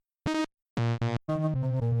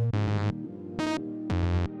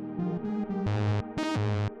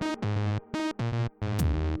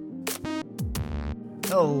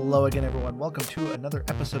Hello again, everyone. Welcome to another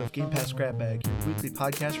episode of Game Pass Grab Bag, your weekly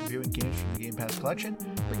podcast reviewing games from the Game Pass collection,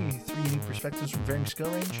 bringing you three unique perspectives from varying skill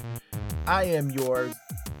range. I am your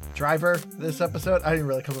driver this episode. I didn't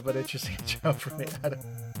really come up with an interesting intro for me. I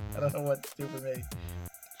don't know what to do for me.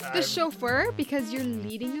 The chauffeur, because you're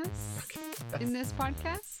leading us in this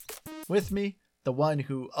podcast. With me, the one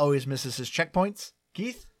who always misses his checkpoints,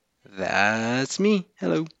 Keith. That's me.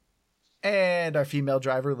 Hello. And our female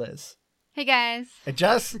driver, Liz. Hey, guys. And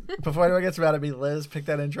just before anyone gets mad at me, Liz picked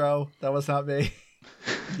that intro. That was not me.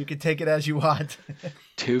 You can take it as you want.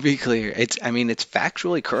 To be clear, it's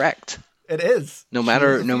factually correct. It is. No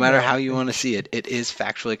matter how you want to see it, it is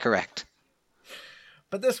factually correct.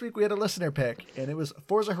 But this week we had a listener pick, and it was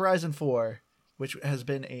Forza Horizon 4, which has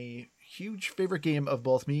been a huge favorite game of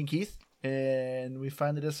both me and Keith. And we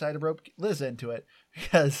finally decided to rope Liz into it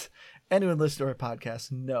because anyone listening to our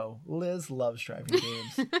podcast know Liz loves driving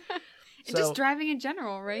games. Just driving in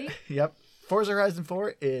general, right? Yep. Forza Horizon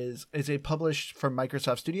 4 is a published from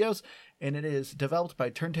Microsoft Studios, and it is developed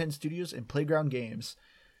by Turn 10 Studios and Playground Games,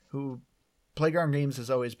 who Playground Games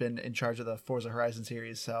has always been in charge of the Forza Horizon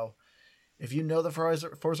series. So if you know the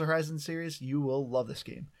Forza Horizon series, you will love this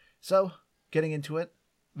game. So getting into it,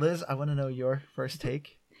 Liz, I want to know your first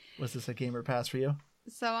take. Was this a gamer pass for you?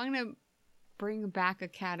 So I'm going to bring back a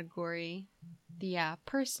category, the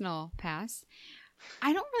personal pass.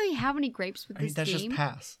 I don't really have any gripes with this that's game. Just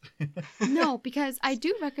pass. No, because I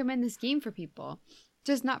do recommend this game for people,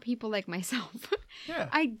 just not people like myself. Yeah.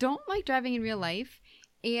 I don't like driving in real life,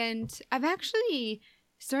 and I've actually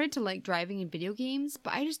started to like driving in video games,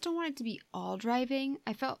 but I just don't want it to be all driving.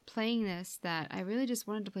 I felt playing this that I really just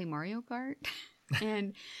wanted to play Mario Kart.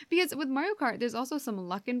 And because with Mario Kart, there's also some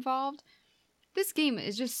luck involved. This game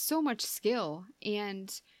is just so much skill,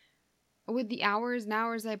 and with the hours and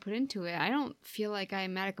hours I put into it, I don't feel like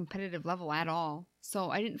I'm at a competitive level at all. So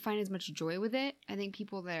I didn't find as much joy with it. I think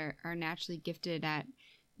people that are naturally gifted at,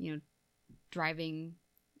 driving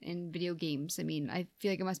in video games, I mean, I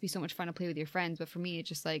feel like it must be so much fun to play with your friends. But for me, it's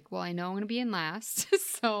just like, well, I know I'm going to be in last.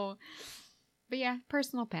 So, but yeah,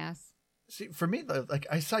 personal pass. See, for me, like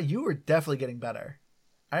I saw you were definitely getting better.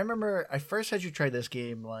 I remember I first had you try this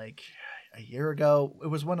game like a year ago. It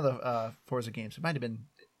was one of the Forza games. It might have been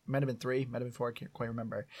 3, might have been 4. I can't quite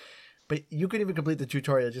remember. But you couldn't even complete the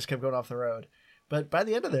tutorial. It just kept going off the road. But by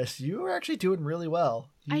the end of this, you were actually doing really well.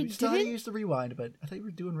 You still had to use the rewind, but I thought you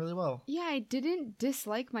were doing really well. Yeah, I didn't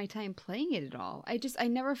dislike my time playing it at all. I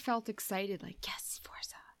never felt excited like, yes,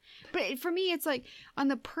 Forza. But for me, it's like on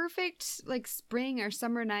the perfect like spring or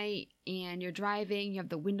summer night and you're driving, you have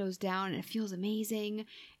the windows down and it feels amazing.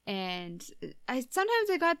 And sometimes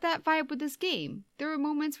I got that vibe with this game. There were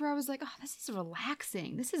moments where I was like, oh, this is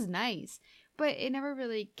relaxing. This is nice. But it never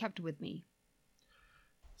really kept with me.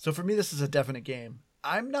 So for me, this is a definite game.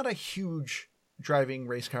 I'm not a huge driving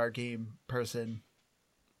race car game person.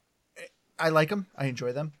 I like them. I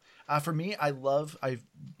enjoy them. For me, I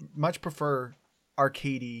much prefer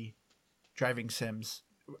arcadey driving sims.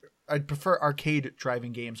 I'd prefer arcade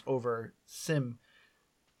driving games over sim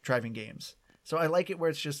driving games. So I like it where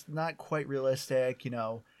it's just not quite realistic,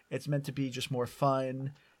 it's meant to be just more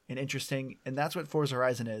fun and interesting. And that's what Forza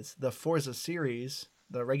Horizon is. The Forza series,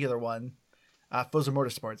 the regular one, Forza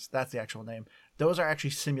Motorsports, that's the actual name. Those are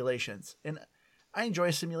actually simulations. And I enjoy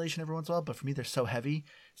a simulation every once in a while, but for me, they're so heavy.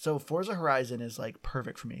 So Forza Horizon is like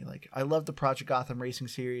perfect for me. Like I love the Project Gotham racing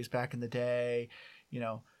series back in the day.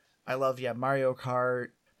 I love, Mario Kart.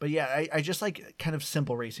 But yeah, I just like kind of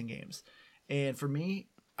simple racing games. And for me,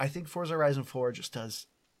 I think Forza Horizon 4 just does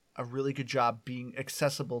a really good job being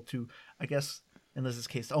accessible to, I guess, in Liz's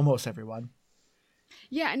case, almost everyone.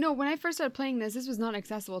 Yeah, no, when I first started playing this was not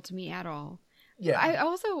accessible to me at all. Yeah. I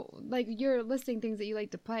also, like, you're listing things that you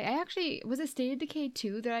like to play. Was it State of Decay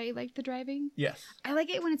 2 that I like the driving? Yes. I like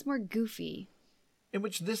it when it's more goofy. In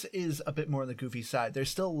which this is a bit more on the goofy side. There's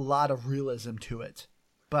still a lot of realism to it,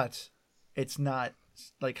 but it's not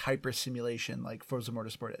like hyper simulation like Forza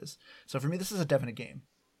Motorsport is. So for me, this is a definite game.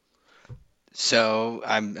 So,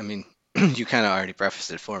 you kind of already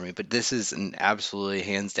prefaced it for me, but this is an absolutely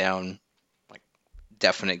hands down, like,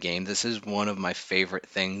 definite game. This is one of my favorite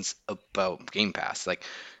things about Game Pass. Like,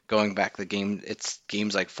 going back to the game, it's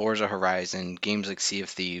games like Forza Horizon, games like Sea of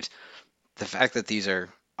Thieves. The fact that these are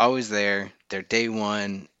always there, they're day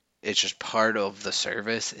one, it's just part of the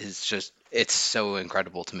service it's so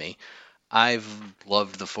incredible to me. I've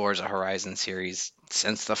loved the Forza Horizon series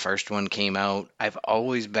since the first one came out. I've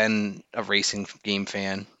always been a racing game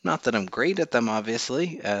fan. Not that I'm great at them,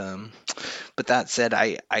 obviously. But that said,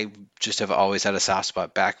 I just have always had a soft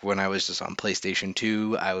spot. Back when I was just on PlayStation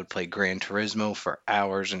 2, I would play Gran Turismo for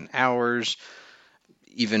hours and hours.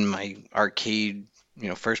 even my arcade,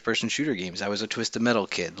 first person shooter games. I was a Twisted Metal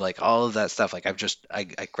kid, like all of that stuff. Like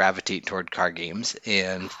I gravitate toward car games,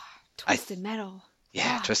 and I Twisted Metal.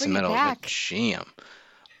 yeah, Oh, Twisted bring it Metal is a back. jam.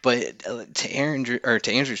 But to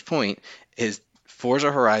Andrew's point, is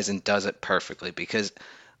Forza Horizon does it perfectly because,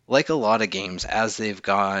 like a lot of games, as they've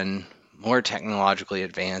gone more technologically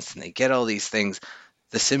advanced and they get all these things,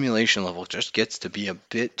 the simulation level just gets to be a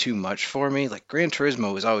bit too much for me. Like Gran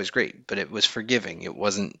Turismo was always great, but it was forgiving. It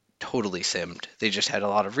wasn't totally simmed. They just had a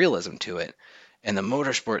lot of realism to it. And the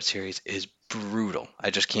Motorsport series is brutal. I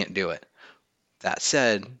just can't do it. That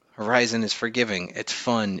said, Horizon is forgiving. It's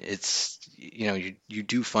fun. It's you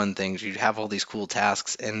do fun things. You have all these cool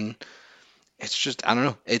tasks, and it's just I don't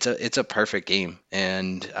know. It's a perfect game,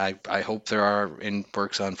 and I hope there are in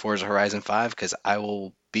works on Forza Horizon 5 because I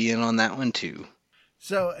will be in on that one too.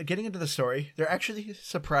 So, getting into the story, there actually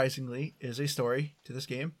surprisingly is a story to this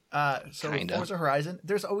game. So with Kinda. Forza Horizon,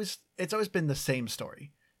 it's always been the same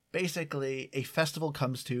story. Basically, a festival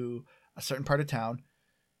comes to a certain part of town,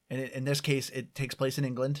 and in this case, it takes place in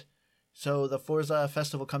England. So the Forza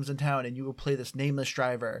festival comes in town, and you will play this nameless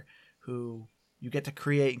driver who you get to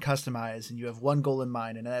create and customize, and you have one goal in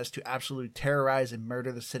mind, and that is to absolutely terrorize and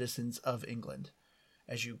murder the citizens of England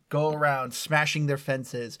as you go around smashing their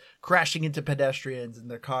fences, crashing into pedestrians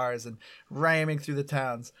and their cars, and ramming through the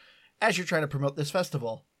towns as you're trying to promote this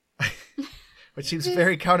festival, which seems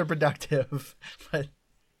very counterproductive. But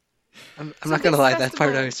I'm So not gonna this lie, that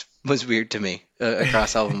part festival- was weird to me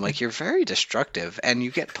across all of them. Like you're very destructive, and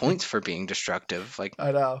you get points for being destructive. Like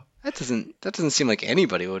I know, that doesn't seem like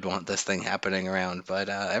anybody would want this thing happening around, but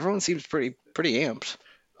everyone seems pretty amped.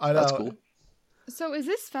 I That's know. cool. So is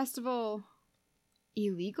this festival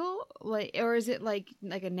illegal? Like, or is it like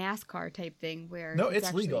a NASCAR type thing where No, it's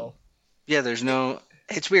actually- legal. Yeah, there's no.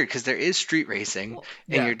 It's weird because there is street racing, Well,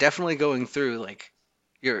 and Yeah. you're definitely going through like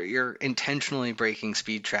you're intentionally breaking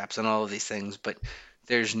speed traps and all of these things, but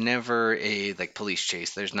there's never a like police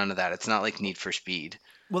chase. There's none of that. It's not like Need for Speed.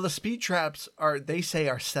 Well, the speed traps they say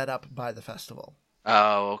are set up by the festival.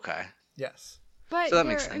 Oh, okay. Yes. But So that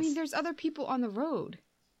makes I mean, sense. there's other people on the road.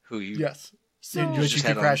 Who you? Yes. So And which just you head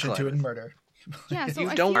can on crash and into collide. and murder. yeah, so You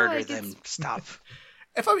I don't feel murder like them. it's- Stop.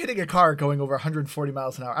 If I'm hitting a car going over 140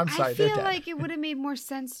 miles an hour, I'm sorry, I they're feel dead. like it would have made more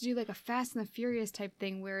sense to do like a Fast and the Furious type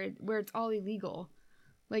thing where it's all illegal.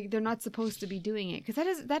 Like they're not supposed to be doing it because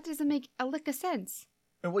that doesn't make a lick of sense.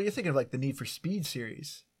 And well, you think of like the Need for Speed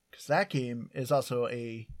series, because that game is also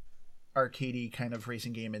a arcadey kind of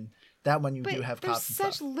racing game, and that one you But do have there's cops and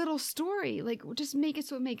such stuff. little story. Like just make it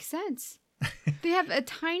so it makes sense. They have a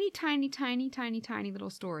tiny little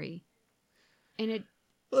story, and it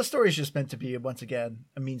Well, the story is just meant to be once again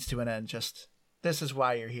a means to an end. Just this is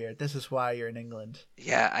why you're here. This is why you're in England.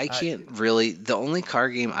 Yeah, I can't really. The only car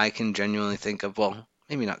game I can genuinely think of, well,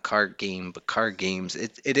 maybe not car game, but car games,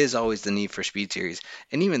 it is always the Need for Speed series.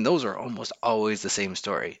 And even those are almost always the same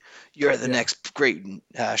story. You're the Yeah. next great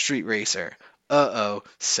street racer. Uh-oh,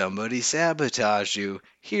 somebody sabotaged you.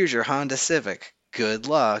 Here's your Honda Civic. Good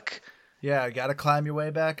luck. Yeah, got to climb your way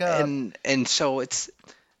back up. And so it's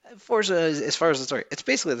Forza, as far as the story, it's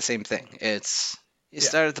basically the same thing. It's you Yeah.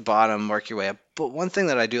 start at the bottom, work your way up. But one thing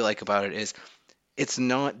that I do like about it is it's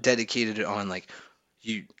not dedicated on like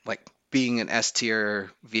you like being an S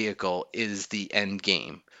tier vehicle is the end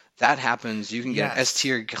game. That happens. You can get an Yes. S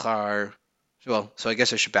tier car. Well, so I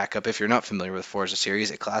guess I should back up. If you're not familiar with Forza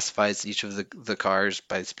series, it classifies each of the cars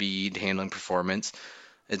by speed, handling, performance,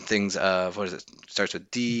 and things of what is it? Starts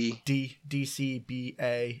with D. D C B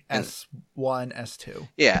A S1 S2.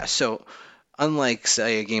 Yeah, so unlike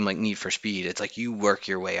say a game like Need for Speed, it's like you work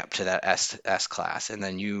your way up to that S class, and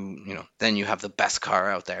then then you have the best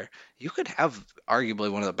car out there. You could have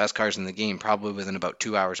arguably one of the best cars in the game probably within about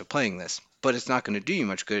 2 hours of playing this, but it's not going to do you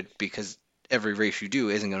much good because every race you do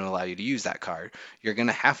isn't going to allow you to use that car. You're going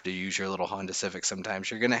to have to use your little Honda Civic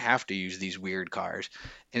sometimes. You're going to have to use these weird cars,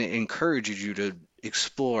 and it encourages you to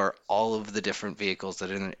explore all of the different vehicles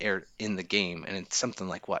that are in the game. And it's something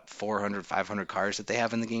like what 400, 500 cars that they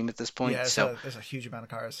have in the game at this point. Yeah, So there's a huge amount of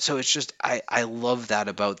cars. so it's just I love that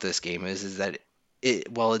about this game is that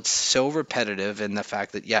while it's so repetitive in the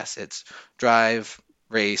fact that yes, it's drive,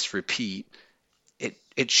 race, repeat,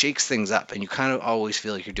 it shakes things up and you kind of always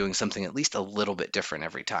feel like you're doing something at least a little bit different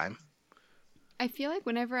every time. I feel like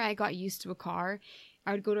whenever I got used to a car,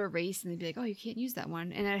 I would go to a race and they'd be like, "Oh, you can't use that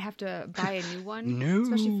one," and I'd have to buy a new one. No.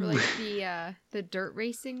 Especially for like the dirt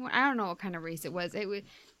racing one. I don't know what kind of race it was. It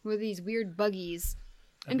were these weird buggies.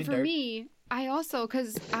 That'd And be for dirt. me, I also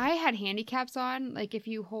because I had handicaps on. Like if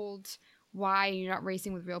you hold why you're not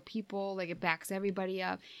racing with real people. Like, it backs everybody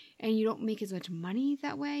up, and you don't make as much money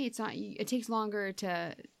that way. It's not. It takes longer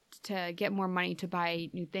to get more money to buy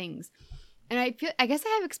new things. And I guess I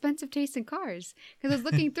have expensive taste in cars, because I was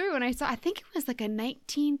looking through and I think it was like a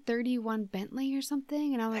 1931 Bentley or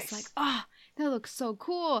something, and I was like, oh, that looks so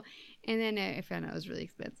cool. And then I found out it was really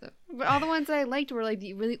expensive. But all the ones that I liked were like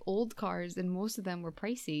the really old cars, and most of them were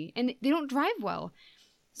pricey, and they don't drive well.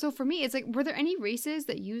 So for me, it's like, were there any races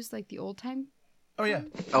that used like the old time? Oh yeah.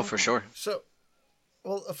 Oh, for sure. So,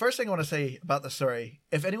 well, the first thing I want to say about the story,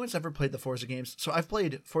 if anyone's ever played the Forza games, so I've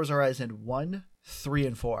played Forza Horizon 1, 3,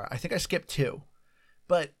 and 4. I think I skipped 2.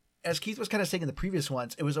 But as Keith was kind of saying in the previous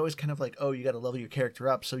ones, it was always kind of like, oh, you got to level your character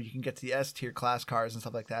up so you can get to the S tier class cars and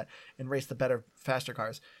stuff like that and race the better, faster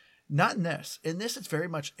cars. Not in this. In this, it's very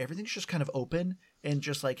much, everything's just kind of open and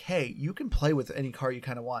just like, hey, you can play with any car you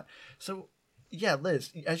kind of want. So, yeah,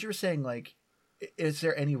 Liz, as you were saying, like, is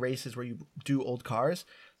there any races where you do old cars?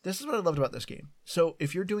 This is what I loved about this game. So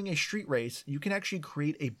if you're doing a street race, you can actually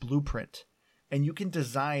create a blueprint and you can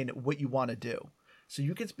design what you want to do. So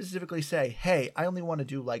you can specifically say, hey, I only want to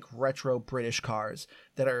do like retro British cars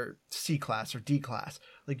that are C class or D class.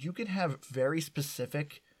 Like, you can have very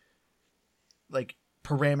specific like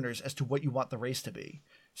parameters as to what you want the race to be.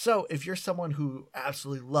 So if you're someone who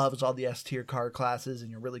absolutely loves all the S tier car classes and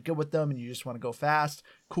you're really good with them and you just want to go fast,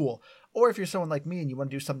 cool. Or if you're someone like me and you want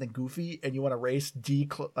to do something goofy and you want to race D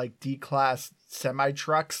class semi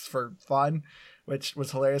trucks for fun, which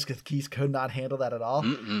was hilarious because Keith could not handle that at all.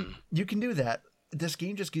 You can do that. This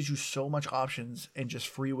game just gives you so much options and just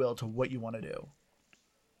free will to what you want to do.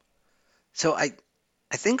 So I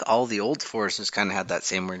think all the old Forzas kind of had that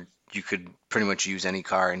same, where you could pretty much use any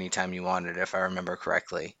car anytime you wanted, if I remember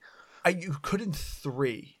correctly. You could in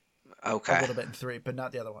 3. Okay. A little bit in 3, but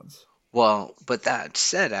not the other ones. Well, but that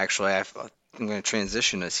said, actually, I'm going to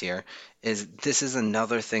transition us here. This is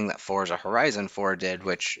another thing that Forza Horizon 4 did,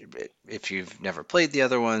 which, if you've never played the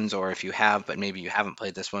other ones, or if you have, but maybe you haven't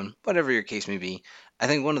played this one, whatever your case may be, I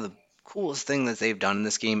think one of the coolest things that they've done in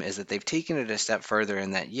this game is that they've taken it a step further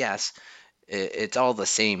in that, yes, it's all the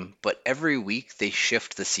same, but every week they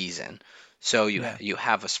shift the season. So you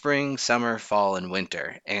have a spring, summer, fall, and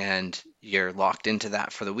winter, and you're locked into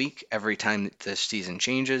that for the week. Every time the season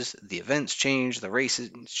changes, the events change, the races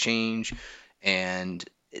change, and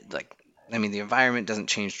the environment doesn't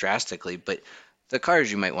change drastically, but the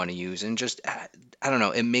cars you might want to use, and just, I don't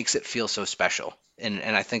know, it makes it feel so special, and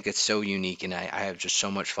I think it's so unique, and I have just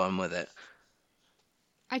so much fun with it.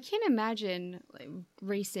 I can't imagine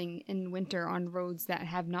racing in winter on roads that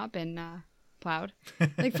have not been plowed.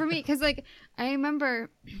 Like, for me, because like I remember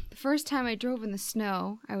the first time I drove in the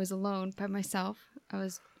snow, I was alone by myself. I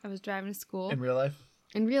was driving to school In real life?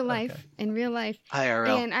 in real life,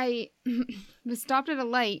 IRL. and I was stopped at a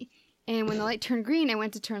light. And when the light turned green, I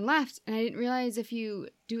went to turn left, and I didn't realize if you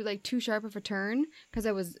do like too sharp of a turn, because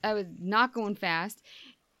I was not going fast,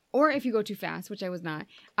 or if you go too fast, which I was not,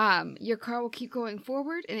 your car will keep going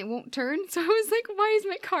forward and it won't turn. So I was like, why is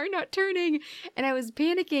my car not turning? And I was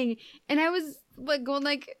panicking, and I was like going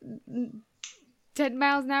like 10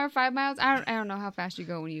 miles an hour, 5 miles. I don't know how fast you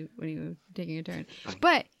go when you taking a turn,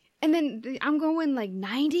 but and then I'm going like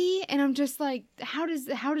 90, and I'm just like, how does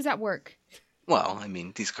that work? Well, I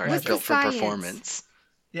mean, these cars What's are built the for science? performance.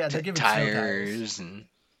 Yeah, they're giving snow Tires and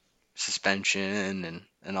suspension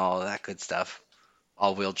and all of that good stuff.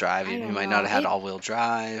 All-wheel drive. I You don't might know. not have had all-wheel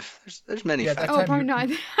drive. There's many Yeah, that factors. Oh, time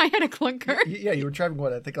probably you- not. I had a clunker. Yeah, you were driving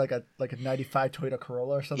what? I think like a 95 Toyota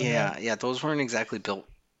Corolla or something. like that. Yeah, those weren't exactly built.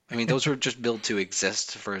 I mean, those were just built to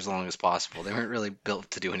exist for as long as possible. They weren't really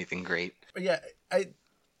built to do anything great. But yeah,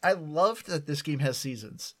 I loved that this game has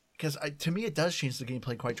seasons, because to me it does change the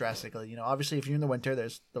gameplay quite drastically. You know, obviously if you're in the winter,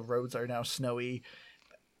 the roads are now snowy.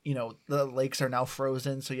 You know, the lakes are now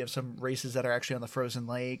frozen, so you have some races that are actually on the frozen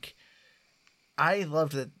lake. I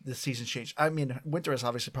loved that the seasons changed. I mean, winter is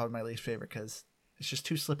obviously probably my least favorite because it's just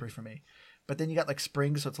too slippery for me. But then you got like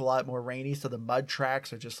spring, so it's a lot more rainy, so the mud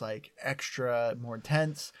tracks are just like extra more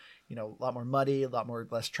intense. You know, a lot more muddy, a lot more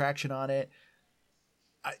less traction on it.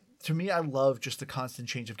 To me, I love just the constant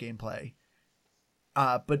change of gameplay.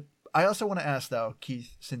 But I also want to ask though,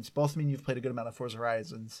 Keith, since both of you you've played a good amount of Forza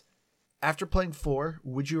Horizons, after playing 4,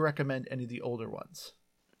 would you recommend any of the older ones?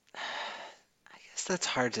 I guess that's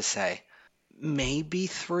hard to say. Maybe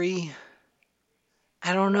 3.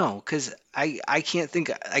 I don't know, because I can't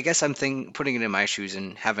think. I guess I'm putting it in my shoes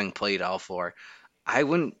and having played all 4. I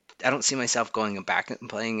don't see myself going back and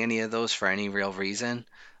playing any of those for any real reason,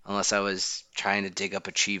 unless I was trying to dig up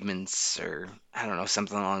achievements or, I don't know,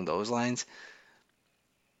 something along those lines.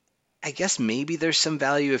 I guess maybe there's some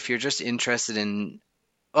value if you're just interested in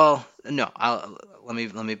Well, no, let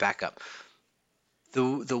me back up.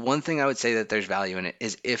 The one thing I would say that there's value in it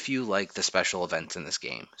is if you like the special events in this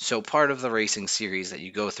game. So part of the racing series that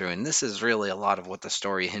you go through, and this is really a lot of what the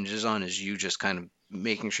story hinges on, is you just kind of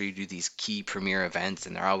making sure you do these key premier events,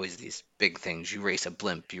 and they're always these big things. You race a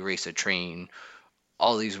blimp, you race a train,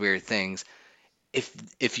 all these weird things.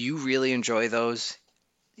 If you really enjoy those,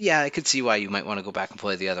 yeah, I could see why you might want to go back and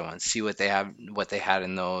play the other ones, see what they had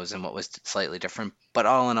in those, and what was slightly different. But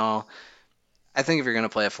all in all, I think if you're going to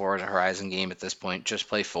play a Forza Horizon game at this point, just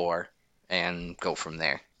play 4 and go from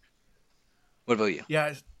there. What about you?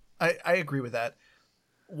 Yeah, I agree with that.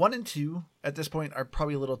 1 and 2 at this point are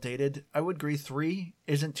probably a little dated. I would agree 3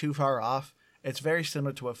 isn't too far off. It's very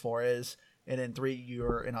similar to what 4 is. And in 3,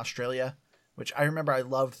 you're in Australia, which I remember I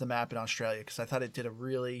loved the map in Australia because I thought it did a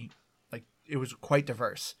really, like, it was quite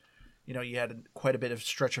diverse. You know, you had quite a bit of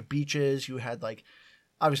stretch of beaches. You had, like,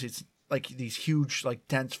 obviously it's like these huge, like,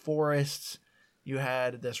 dense forests. You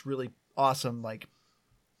had this really awesome, like,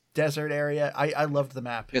 desert area. I loved the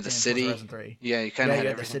map You had the in Forza city. Horizon 3. Yeah, you kind Yeah, of had you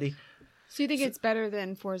had the everything. city. So you think it's better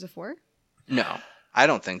than Forza 4? No, I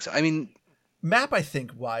don't think so. I mean, Map, I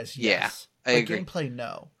think, wise, Yeah, yes. I But agree. gameplay,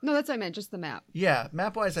 no. No, that's what I meant, just the map. Yeah,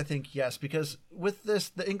 map wise, I think yes, because with this,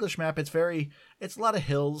 the English map, it's a lot of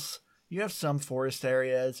hills. You have some forest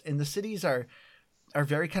areas, and the cities are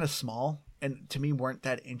very kind of small, and to me weren't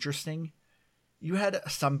that interesting. You had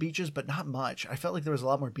some beaches, but not much. I felt like there was a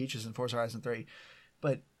lot more beaches in Forza Horizon 3.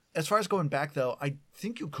 But as far as going back, though, I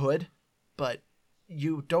think you could, but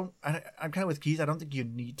you don't. I'm kind of with Keith. I don't think you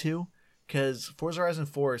need to, because Forza Horizon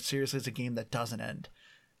 4 seriously is a game that doesn't end.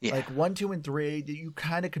 yeah, Like 1, 2, and 3, you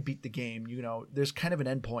kind of could beat the game. You know, there's kind of an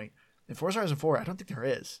end point. In Forza Horizon 4, I don't think there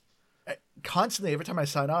is. Constantly, every time I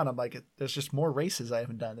sign on, I'm like, there's just more races I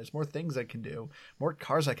haven't done. There's more things I can do, more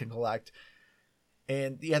cars I can collect.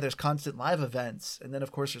 And yeah, there's constant live events. And then,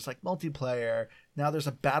 of course, there's like multiplayer. Now there's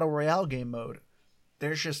a battle royale game mode.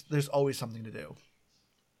 There's always something to do.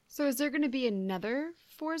 So is there going to be another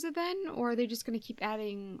Forza then, or are they just going to keep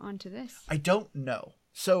adding onto this? I don't know.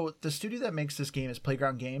 So the studio that makes this game is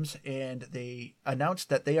Playground Games, and they announced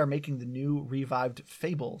that they are making the new revived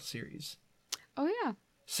Fable series. Oh yeah.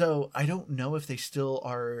 So I don't know if they still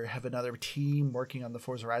have another team working on the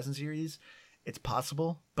Forza Horizon series. It's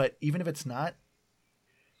possible, but even if it's not,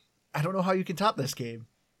 I don't know how you can top this game.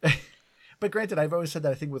 But granted, I've always said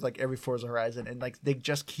that I think with like every Forza Horizon, and like they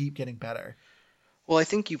just keep getting better. Well, I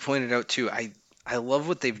think you pointed out too. I love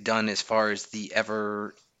what they've done as far as the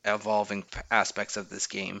ever evolving aspects of this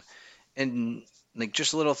game, and like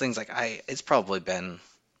just little things like it's probably been,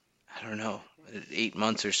 I don't know, 8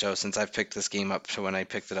 months or so since I've picked this game up to when I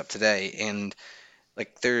picked it up today, and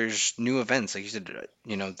like there's new events like you said,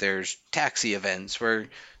 there's taxi events where,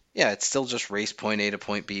 yeah, it's still just race point A to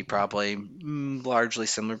point B, probably largely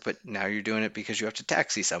similar, but now you're doing it because you have to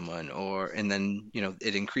taxi someone, and then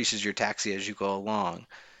it increases your taxi as you go along.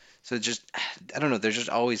 So just, I don't know, there's just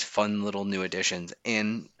always fun little new additions.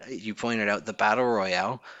 And you pointed out the battle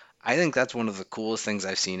royale. I think that's one of the coolest things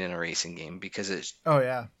I've seen in a racing game because it's Oh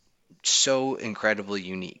yeah, so incredibly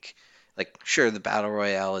unique. Like, sure, the battle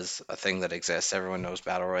royale is a thing that exists. Everyone knows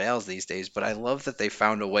battle royales these days, but I love that they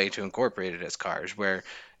found a way to incorporate it as cars, where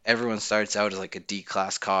everyone starts out as like a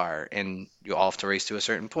D-class car, and you all have to race to a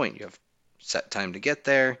certain point. You have set time to get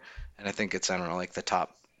there, and I think it's, I don't know, like the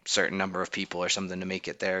top certain number of people or something to make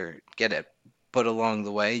it there, get it. But along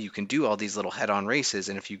the way, you can do all these little head-on races,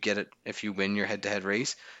 and if you win your head-to-head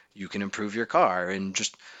race, you can improve your car and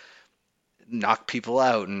just knock people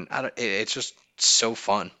out, and it's just so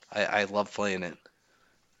fun. I love playing it.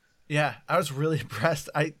 yeah. I was really impressed.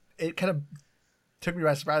 It kind of took me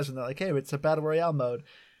by surprise when they're like, "Hey, it's a battle royale mode,"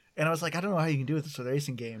 and I was like, "I don't know how you can do this with a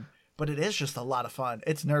racing game, but it is just a lot of fun.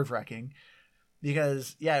 It's nerve wracking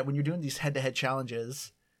because yeah, when you're doing these head to head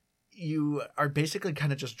challenges, you are basically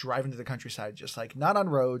kind of just driving to the countryside, just like not on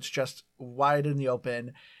roads, just wide in the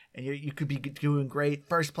open. And you could be doing great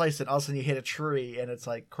first place, and all of a sudden you hit a tree, and it's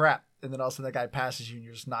like crap. And then all of a sudden that guy passes you, and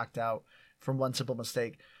you're just knocked out from one simple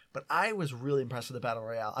mistake. But I was really impressed with the battle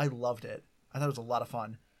royale. I loved it. I thought it was a lot of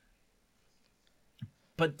fun.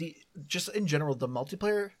 But the just in general, the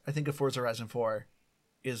multiplayer I think of Forza Horizon 4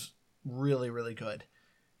 is really really good.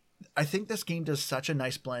 I think this game does such a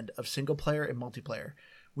nice blend of single player and multiplayer.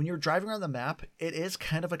 When you're driving around the map, it is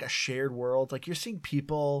kind of like a shared world. Like you're seeing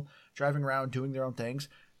people driving around doing their own things,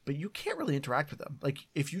 but you can't really interact with them. Like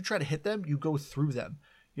if you try to hit them, you go through them.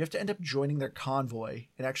 You have to end up joining their convoy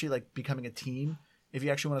and actually like becoming a team if you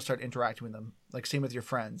actually want to start interacting with them. Like same with your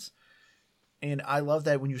friends. And I love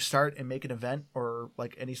that when you start and make an event or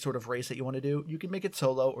like any sort of race that you want to do, you can make it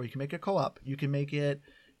solo or you can make it co-op. You can make it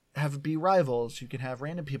have be rivals. You can have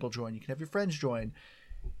random people join. You can have your friends join.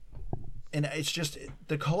 And it's just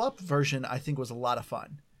the co-op version, I think, was a lot of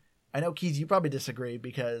fun. I know, Keith, you probably disagree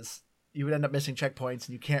because you would end up missing checkpoints and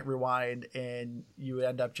you can't rewind and you would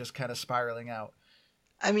end up just kind of spiraling out.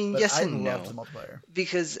 I mean, But yes I and loved no, the multiplayer.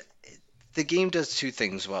 because the game does two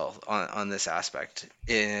things well on this aspect,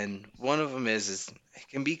 and one of them is it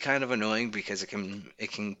can be kind of annoying because it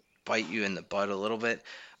can bite you in the butt a little bit.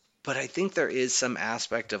 But I think there is some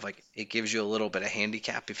aspect of like it gives you a little bit of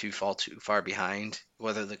handicap if you fall too far behind,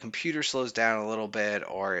 whether the computer slows down a little bit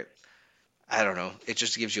or I don't know, it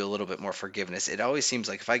just gives you a little bit more forgiveness. It always seems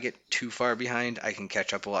like if I get too far behind, I can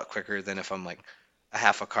catch up a lot quicker than if I'm like a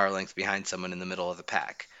half a car length behind someone in the middle of the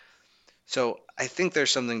pack. So I think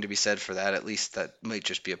there's something to be said for that. At least that might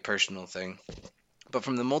just be a personal thing. But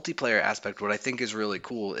from the multiplayer aspect, what I think is really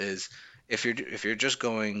cool is if you're just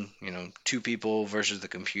going, two people versus the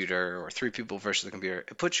computer or three people versus the computer,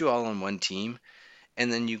 it puts you all on one team,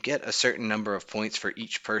 and then you get a certain number of points for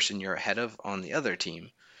each person you're ahead of on the other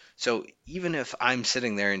team. So even if I'm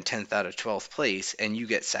sitting there in 10th out of 12th place and you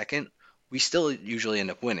get second, we still usually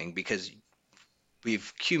end up winning because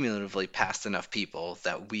we've cumulatively passed enough people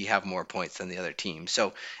that we have more points than the other team.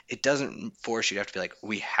 So it doesn't force you to have to be like,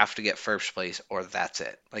 we have to get first place or that's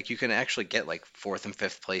it. Like you can actually get like fourth and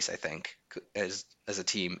fifth place, I think, as a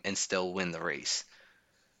team and still win the race.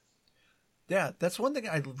 Yeah, that's one thing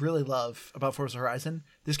I really love about Forza Horizon.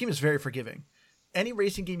 This game is very forgiving. Any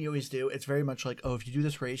racing game you always do, it's very much like, oh, if you do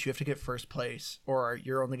this race, you have to get first place, or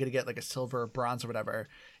you're only going to get like a silver or bronze or whatever,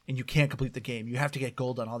 and you can't complete the game. You have to get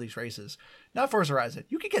gold on all these races. Not Forza Horizon.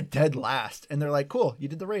 You can get dead last, and they're like, cool, you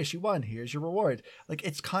did the race, you won, here's your reward. Like,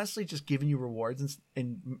 it's constantly just giving you rewards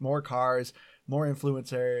and more cars, more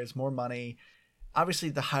influencers, more money. Obviously,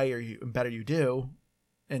 the higher and better you do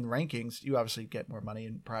in rankings, you obviously get more money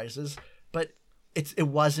and prizes, but it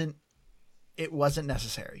wasn't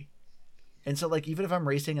necessary. And so, like, even if I'm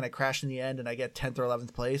racing and I crash in the end and I get 10th or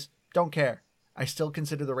 11th place, don't care. I still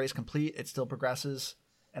consider the race complete. It still progresses.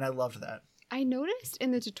 And I loved that. I noticed in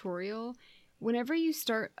the tutorial, whenever you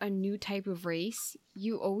start a new type of race,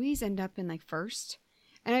 you always end up in, like, first.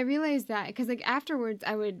 And I realized that because, like, afterwards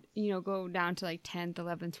I would, go down to, like, 10th,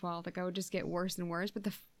 11th, 12th. Like, I would just get worse and worse. But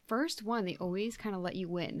the first one, they always kind of let you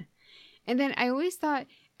win. And then I always thought,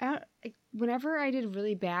 whenever I did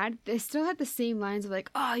really bad, they still had the same lines of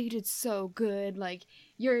like, "Oh, you did so good, like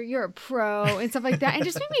you're a pro" and stuff like that. It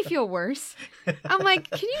just made me feel worse. I'm like,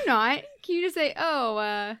 can you not? Can you just say,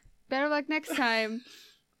 "Oh, better luck next time"?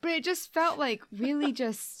 But it just felt like really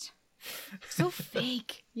just so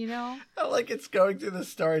fake, Like it's going through the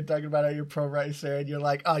story talking about how you're pro racer and you're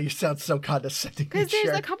like, oh, you sound so condescending. Because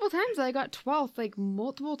there's a couple times that I got 12th, like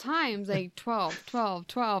multiple times, like 12, 12,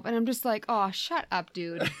 12. And I'm just like, oh, shut up,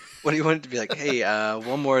 dude. What do you want it to be like? Hey,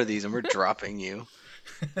 one more of these and we're dropping you.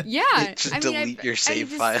 Yeah. Just delete your save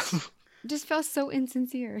file. Just felt so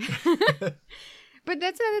insincere. But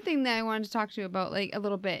that's another thing that I wanted to talk to you about, like, a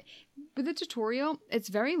little bit. With the tutorial, it's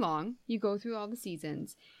very long. You go through all the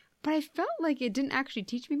seasons. But I felt like it didn't actually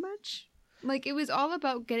teach me much. Like, it was all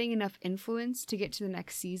about getting enough influence to get to the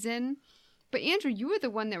next season. But Andrew, you were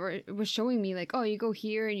the one that was showing me, like, oh, you go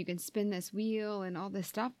here and you can spin this wheel and all this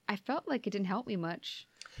stuff. I felt like it didn't help me much.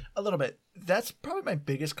 A little bit. That's probably my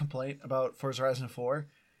biggest complaint about Forza Horizon 4.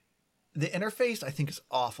 The interface, I think, is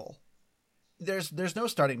awful. There's no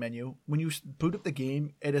starting menu. When you boot up the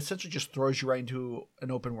game, it essentially just throws you right into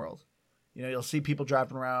an open world. You'll see people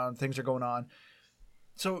driving around, things are going on.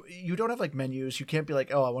 So you don't have like menus. You can't be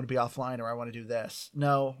like, oh, I want to be offline or I want to do this.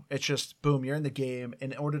 No, it's just boom, you're in the game.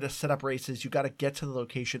 And in order to set up races, you got to get to the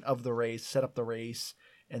location of the race, set up the race,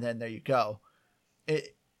 and then there you go.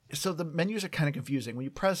 So the menus are kind of confusing. When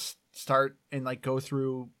you press start and like go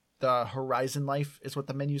through the Horizon Life is what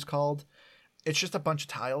the menu's called. It's just a bunch of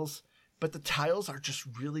tiles, but the tiles are just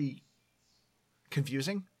really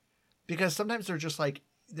confusing because sometimes they're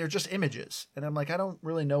just images. And I'm like, I don't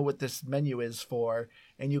really know what this menu is for.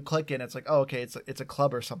 And you click in, it's like, oh, okay, it's a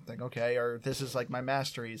club or something. Okay. Or this is like my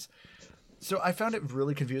masteries. So I found it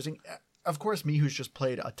really confusing. Of course, me who's just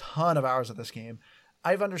played a ton of hours of this game,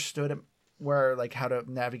 I've understood it how to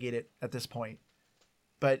navigate it at this point.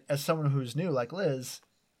 But as someone who's new, like Liz,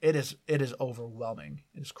 it is overwhelming.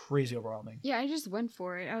 It is crazy overwhelming. Yeah, I just went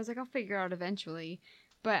for it. I was like, I'll figure it out eventually.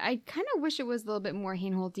 But I kind of wish it was a little bit more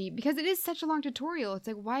handholdy because it is such a long tutorial. It's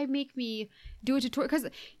like, why make me do a tutorial? Because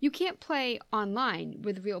you can't play online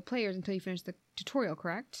with real players until you finish the tutorial,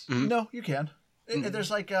 correct? Mm-hmm. No, you can.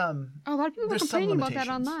 There's like a lot of people were complaining about that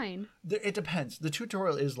online. It depends. The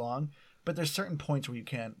tutorial is long, but there's certain points where you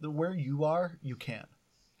can. Where you are, you can.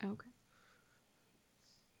 Okay.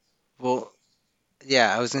 Well,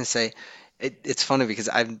 Yeah, I was gonna say it's funny because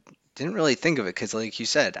I didn't really think of it because, like you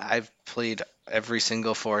said, I've played every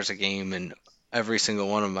single Forza game and every single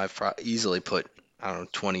one of them I've easily put, I don't know,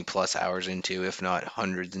 20 plus hours into, if not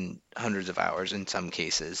hundreds and hundreds of hours in some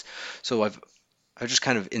cases. So I just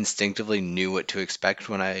kind of instinctively knew what to expect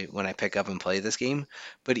when I pick up and play this game.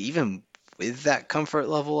 But even with that comfort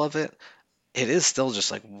level of it, it is still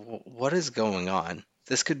just like, what is going on?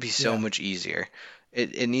 This could be so Yeah. much easier.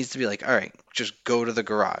 It needs to be like, all right, just go to the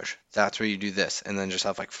garage. That's where you do this, and then just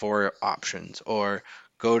have like four options, or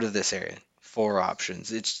go to this area, four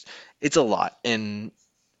options. It's a lot, and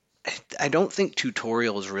I don't think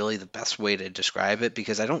tutorial is really the best way to describe it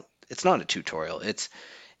because I don't. It's not a tutorial. It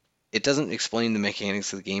doesn't explain the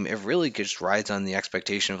mechanics of the game. It really just rides on the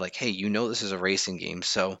expectation of like, hey, you know this is a racing game,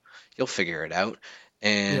 so you'll figure it out.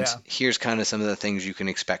 And Yeah. here's kind of some of the things you can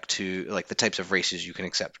expect to, like the types of races you can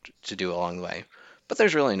expect to do along the way. But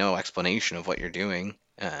there's really no explanation of what you're doing.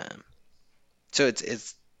 So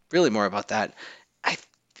it's really more about that. I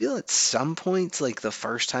feel at some points, like the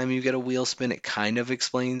first time you get a wheel spin, it kind of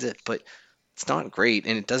explains it, but it's not great,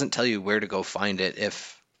 and it doesn't tell you where to go find it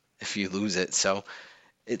if you lose it. So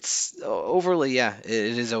it's overly, yeah, it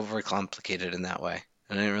is overly complicated in that way.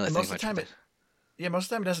 And I didn't really And think most of the much of time, it. most of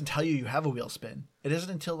the time it doesn't tell you you have a wheel spin. It isn't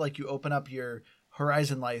until like you open up your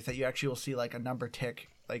Horizon Life that you actually will see like a number tick,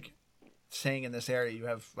 like saying in this area you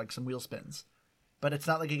have like some wheel spins. But it's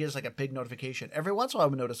not like it gives like a big notification. Every once in a while I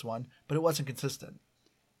would notice one, but it wasn't consistent.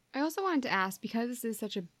 I also wanted to ask, because this is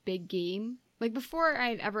such a big game, like before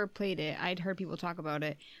I'd ever played it, I'd heard people talk about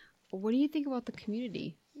it. What do you think about the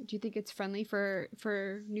community? Do you think it's friendly for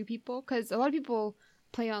new people? Because a lot of people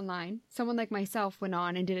play online. Someone like myself went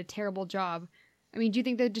on and did a terrible job. I mean, do you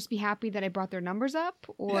think they'd just be happy that I brought their numbers up,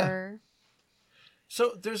 Yeah. or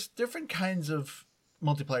So there's different kinds of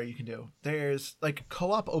multiplayer you can do. There's like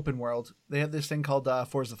co-op open world. They have this thing called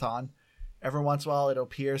Forzathon. Every once in a while it'll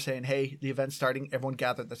appear saying, "Hey, the event's starting. Everyone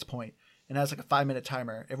gather at this point." And it has like a 5 minute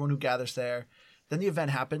timer. Everyone who gathers there. Then the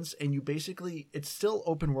event happens, and you basically it's still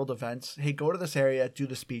open world events. Hey, go to this area, do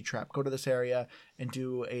the speed trap. Go to this area and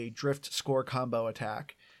do a drift score combo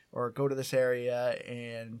attack, or go to this area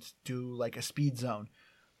and do like a speed zone,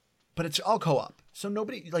 but it's all co-op. So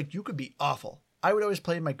nobody like you could be awful. I would always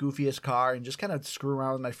play in my goofiest car and just kind of screw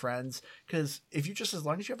around with my friends because if you just as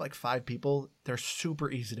long as you have like 5 people, they're super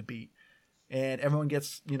easy to beat, and everyone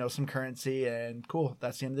gets some currency and cool.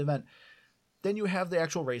 That's the end of the event. Then you have the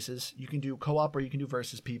actual races. You can do co-op or you can do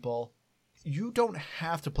versus people. You don't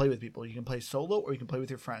have to play with people. You can play solo or you can play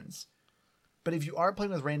with your friends. But if you are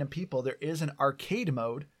playing with random people, there is an arcade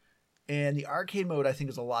mode, and the arcade mode I think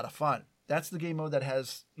is a lot of fun. That's the game mode that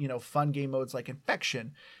has fun game modes like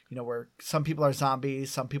Infection, where some people are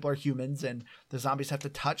zombies, some people are humans, and the zombies have to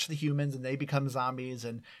touch the humans and they become zombies,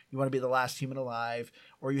 and you want to be the last human alive.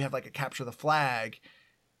 Or you have like a capture the flag,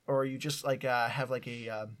 or you just like have like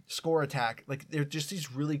a score attack. Like they're just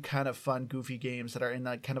these really kind of fun, goofy games that are in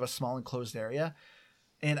like kind of a small enclosed area.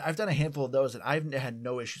 And I've done a handful of those, and I've had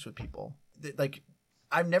no issues with people. Like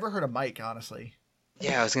I've never heard of Mike, honestly.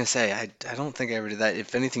 Yeah, I was gonna say I don't think I ever did that.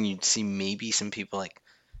 If anything, you'd see maybe some people like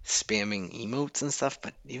spamming emotes and stuff,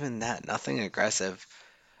 but even that, nothing aggressive.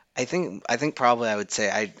 I think probably I would say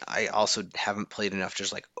I also haven't played enough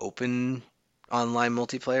just like open online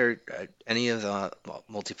multiplayer. Any of the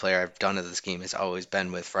multiplayer I've done of this game has always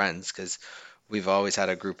been with friends because we've always had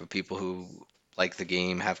a group of people who like the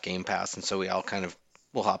game, have Game Pass, and so we all kind of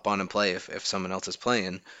will hop on and play if someone else is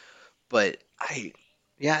playing. But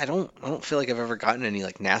yeah, I don't feel like I've ever gotten any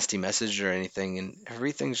like nasty message or anything, and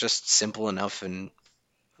everything's just simple enough. And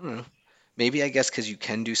I don't know, maybe I guess because you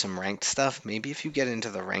can do some ranked stuff. Maybe if you get into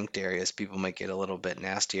the ranked areas, people might get a little bit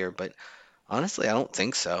nastier. But honestly, I don't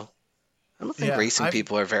think so. I don't think Yeah, racing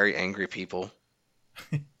people are very angry people.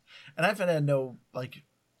 and I've had no like,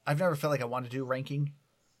 I've never felt like I want to do ranking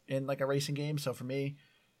in like a racing game. So for me,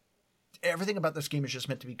 everything about this game is just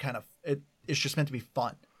meant to be it's just meant to be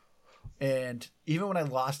fun. And even when I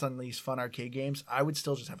lost on these fun arcade games, I would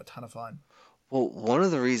still just have a ton of fun. Well, one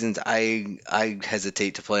of the reasons I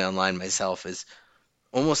hesitate to play online myself is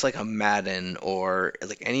almost like a Madden or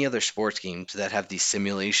like any other sports games that have the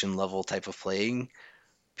simulation level type of playing.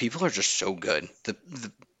 People are just so good.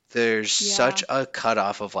 There's yeah? such a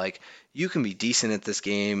cutoff of like you can be decent at this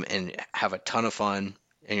game and have a ton of fun,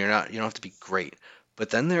 and you don't have to be great. But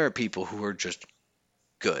then there are people who are just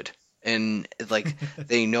good, and like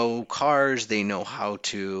they know cars, they know how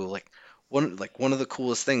to one of the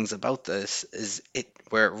coolest things about this is it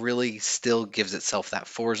where it really still gives itself that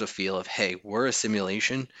Forza feel of, hey, we're a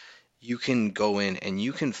simulation. You can go in and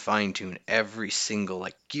you can fine tune every single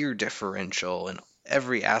like gear differential and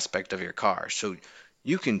every aspect of your car. So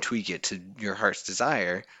you can tweak it to your heart's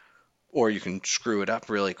desire, or you can screw it up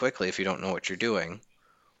really quickly if you don't know what you're doing.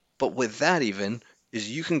 But with that, even, is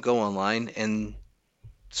you can go online and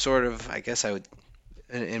sort of, I guess I would,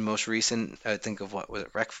 in most recent, I would think of what was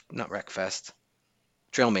it, not Wreckfest,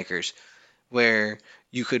 Trailmakers, where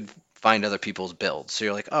you could find other people's builds. So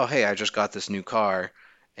you're like, oh, hey, I just got this new car,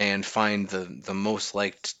 and find the most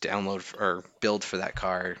liked download or build for that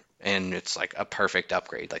car, and it's like a perfect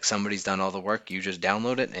upgrade. Like somebody's done all the work, you just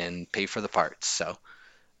download it and pay for the parts. So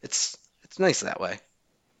it's nice that way.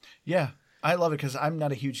 Yeah, I love it because I'm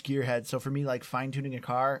not a huge gearhead. So for me, like fine tuning a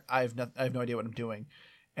car, I have no idea what I'm doing,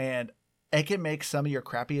 and it can make some of your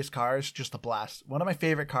crappiest cars just a blast. One of my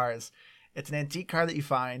favorite cars, it's an antique car that you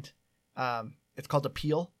find. It's called a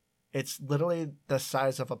Peel. It's literally the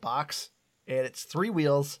size of a box, and it's 3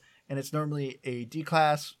 wheels, and it's normally a D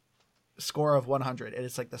class score of 100, and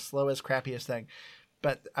it's like the slowest, crappiest thing.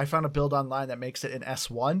 But I found a build online that makes it an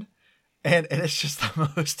S1. And it's just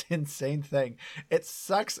the most insane thing. It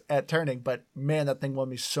sucks at turning, but man, that thing won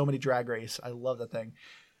me so many drag race. I love that thing.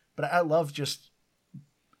 But I love just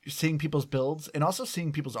seeing people's builds and also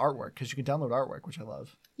seeing people's artwork because you can download artwork, which I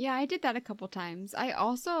love. Yeah, I did that a couple times.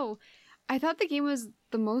 I thought the game was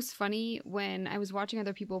the most funny when I was watching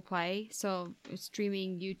other people play. So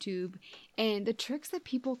streaming YouTube, and the tricks that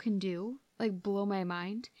people can do like blow my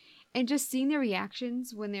mind. And just seeing their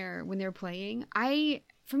reactions when they're playing.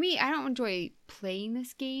 For me, I don't enjoy playing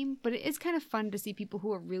this game, but it is kind of fun to see people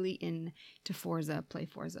who are really into Forza play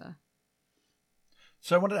Forza.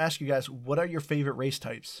 So I wanted to ask you guys, what are your favorite race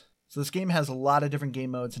types? So this game has a lot of different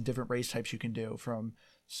game modes and different race types you can do, from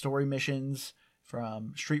story missions,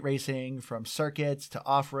 from street racing, from circuits to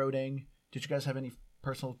off-roading. Did you guys have any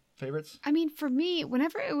personal favorites? I mean, for me,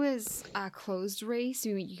 whenever it was a closed race,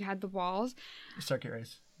 you had the walls. Circuit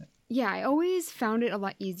race. Yeah, I always found it a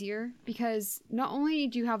lot easier because not only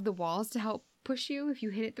do you have the walls to help push you if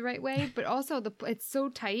you hit it the right way, but also it's so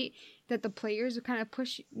tight that the players would kind of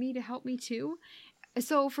push me to help me too.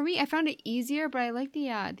 So for me, I found it easier, but I like the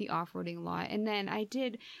off-roading a lot. And then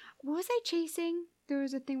what was I chasing? There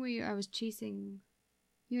was a thing where I was chasing,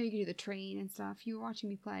 you could do the train and stuff. You were watching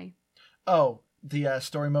me play. Oh, the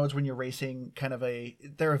story modes when you're racing,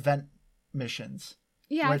 they're event missions.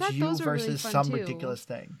 Yeah, where I thought it's you those were really versus fun some too. ridiculous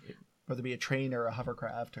thing, whether it be a train or a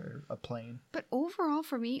hovercraft or a plane. But overall,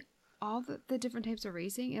 for me, all the different types of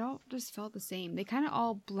racing, it all just felt the same. They kind of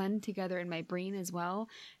all blend together in my brain as well.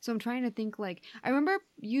 So I'm trying to think, like, I remember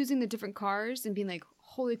using the different cars and being like,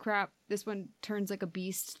 holy crap, this one turns like a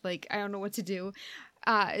beast. Like, I don't know what to do.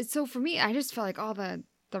 So for me, I just felt like all the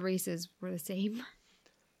races were the same.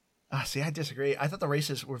 See, I disagree. I thought the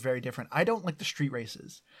races were very different. I don't like the street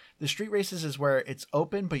races. The street races is where it's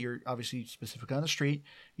open, but you're obviously specifically on the street.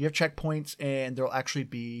 You have checkpoints, and there'll actually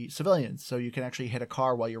be civilians, so you can actually hit a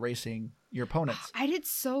car while you're racing your opponents. I did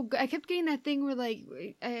so good. I kept getting that thing where, like,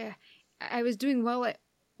 I was doing well at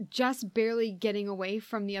just barely getting away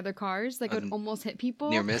from the other cars. Like, I would almost hit people.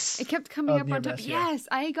 Near miss? It kept coming up near on top. miss, yeah. Yes,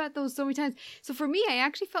 I got those so many times. So for me, I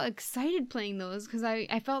actually felt excited playing those because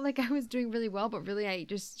I felt like I was doing really well, but really I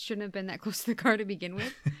just shouldn't have been that close to the car to begin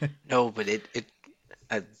with. No, but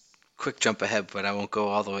a quick jump ahead, but I won't go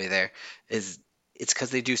all the way there. It's because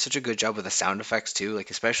they do such a good job with the sound effects too. Like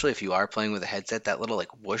especially if you are playing with a headset, that little like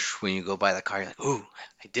whoosh when you go by the car, you're like, "Ooh,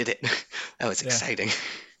 I did it!" That was exciting.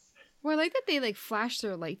 Well, I like that they like flash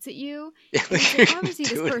their lights at you. Yeah, And it's like, obviously,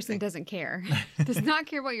 this doing person things. doesn't care. Does not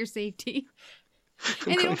care about your safety.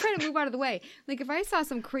 And they don't try to move out of the way. Like if I saw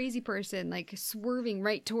some crazy person like swerving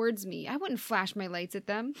right towards me, I wouldn't flash my lights at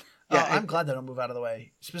them. Yeah, I'm glad they don't move out of the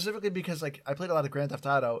way. Specifically because like I played a lot of Grand Theft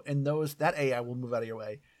Auto, and that AI will move out of your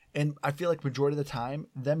way. And I feel like majority of the time,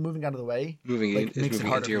 them moving out of the way Moving makes it moving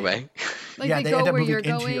harder into your for me. way. Like yeah, they go end up where moving you're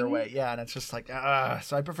into going. your way. Yeah, and it's just like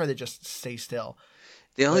so I prefer they just stay still.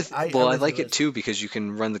 The only But I I live like through it this. too because you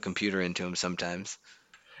can run the computer into them sometimes.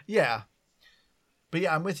 Yeah, but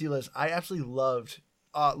yeah, I'm with you, Liz. I absolutely loved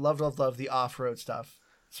the off-road stuff.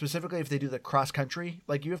 Specifically, if they do the cross country,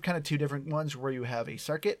 like you have kind of two different ones where you have a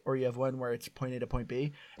circuit or you have one where it's point A to point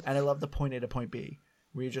B, and I love the point A to point B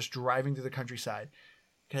where you're just driving through the countryside.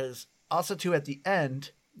 Because also too at the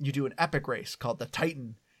end you do an epic race called the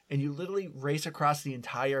Titan, and you literally race across the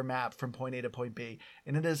entire map from point A to point B,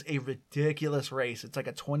 and it is a ridiculous race. It's like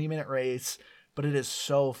a 20-minute race, but it is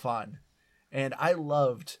so fun. And I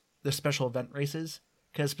loved the special event races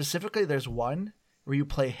because specifically there's one where you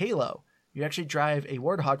play Halo. You actually drive a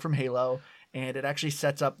Warthog from Halo, and it actually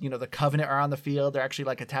sets up, the Covenant are on the field. They're actually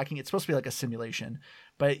like attacking. It's supposed to be like a simulation,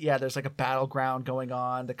 but yeah, there's like a battleground going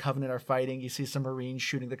on. The Covenant are fighting. You see some Marines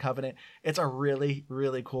shooting the Covenant. It's a really,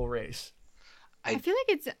 really cool race. I feel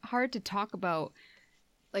like it's hard to talk about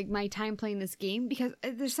like my time playing this game because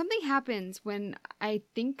there's something happens when I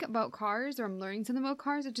think about cars or I'm learning something about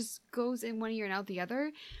cars. It just goes in one ear and out the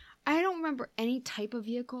other. I don't remember any type of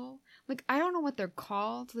vehicle. Like, I don't know what they're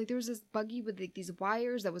called. Like, there was this buggy with like these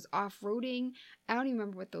wires that was off-roading. I don't even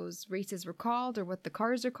remember what those races were called or what the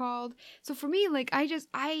cars are called. So for me, like, I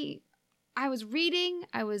was reading,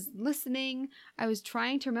 I was listening, I was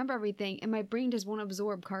trying to remember everything, and my brain just won't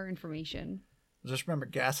absorb car information. Just remember,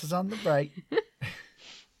 gas is on the right.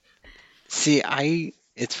 See,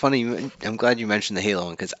 it's funny. I'm glad you mentioned the Halo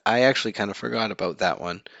one because I actually kind of forgot about that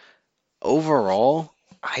one. Overall,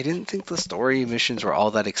 I didn't think the story missions were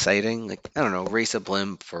all that exciting. Like, I don't know, race a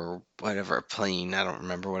blimp or whatever, a plane. I don't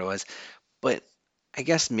remember what it was. But I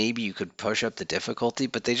guess maybe you could push up the difficulty,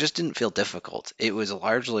 but they just didn't feel difficult. It was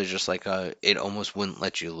largely just like it almost wouldn't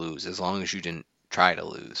let you lose as long as you didn't try to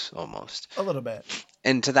lose, almost. A little bit.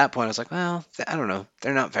 And to that point, I was like, well, I don't know.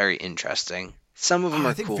 They're not very interesting. Some of them are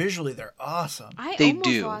I think cool. visually they're awesome. They almost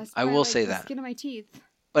do. lost I by, will like, say the that. skin of my teeth.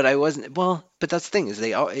 But I wasn't. Well, but that's the thing is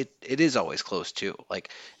it is always close too. Like,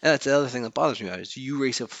 and that's the other thing that bothers me about it is you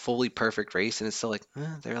race a fully perfect race and it's still like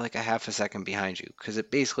they're like a half a second behind you because it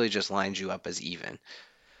basically just lines you up as even.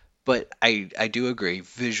 But I do agree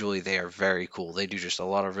visually they are very cool. They do just a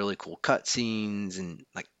lot of really cool cutscenes and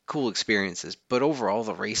like cool experiences. But overall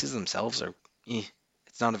the races themselves are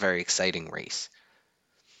it's not a very exciting race.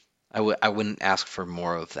 I wouldn't ask for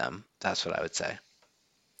more of them. That's what I would say.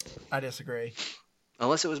 I disagree.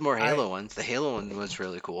 Unless it was more Halo ones. The Halo one was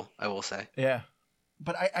really cool, I will say. Yeah.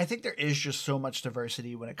 But I think there is just so much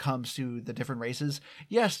diversity when it comes to the different races.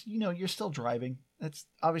 Yes, you're still driving. That's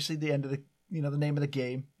obviously the end of the, the name of the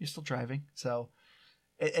game. You're still driving. So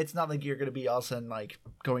it's not like you're going to be all of a sudden like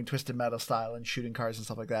going Twisted Metal style and shooting cars and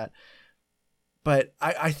stuff like that. But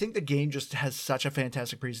I think the game just has such a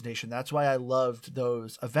fantastic presentation. That's why I loved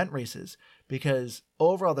those event races because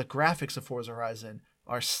overall the graphics of Forza Horizon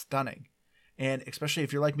are stunning. And especially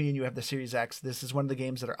if you're like me and you have the Series X, this is one of the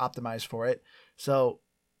games that are optimized for it. So,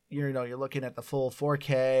 you're looking at the full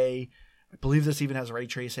 4K. I believe this even has ray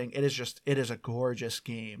tracing. It is a gorgeous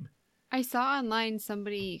game. I saw online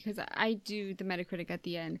somebody, because I do the Metacritic at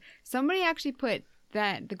the end, somebody actually put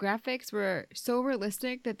that the graphics were so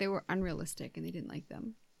realistic that they were unrealistic and they didn't like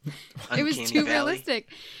them. It was too realistic.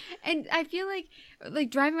 And I feel like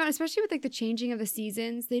driving around, especially with like the changing of the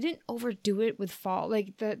seasons, they didn't overdo it with fall.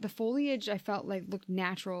 Like the foliage I felt like looked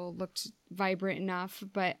natural, looked vibrant enough,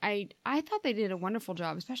 but I thought they did a wonderful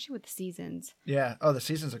job, especially with the seasons. Yeah. Oh, the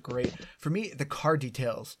seasons are great. For me, the car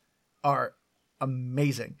details are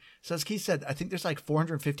amazing. So as Keith said, I think there's like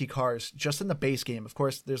 450 cars just in the base game. Of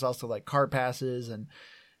course, there's also like car passes and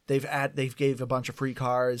they've gave a bunch of free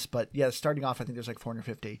cars, but yeah, starting off, I think there's like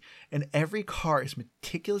 450, and every car is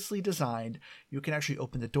meticulously designed. You can actually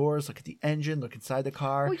open the doors, look at the engine, look inside the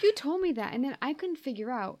car. Well, you told me that, and then I couldn't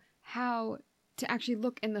figure out how to actually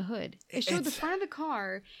look in the hood. It showed the front of the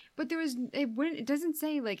car, but it doesn't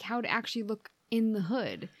say like how to actually look in the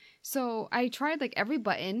hood. So I tried like every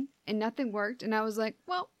button, and nothing worked, and I was like,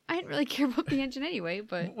 well, I didn't really care about the engine anyway.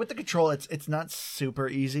 But with the control, it's not super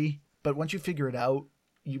easy, but once you figure it out,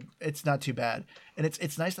 it's not too bad. And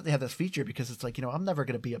it's nice that they have this feature because it's like, I'm never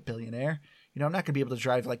going to be a billionaire. I'm not going to be able to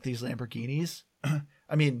drive like these Lamborghinis.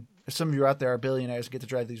 I mean, if some of you out there are billionaires and get to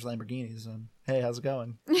drive these Lamborghinis, and hey, how's it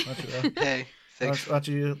going? Hey, thanks. Why don't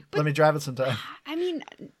you let me drive it sometime? I mean,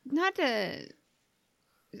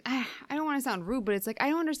 I don't want to sound rude, but it's like,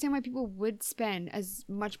 I don't understand why people would spend as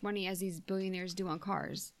much money as these billionaires do on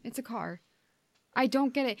cars. It's a car. I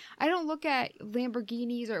don't get it. I don't look at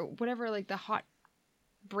Lamborghinis or whatever like the hot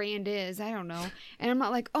brand is, I don't know, and I'm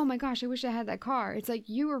not like, oh my gosh, I wish I had that car. It's like,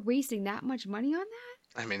 you are wasting that much money on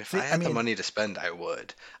that. I mean, if I had the money to spend, I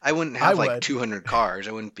would. I wouldn't have like 200 cars.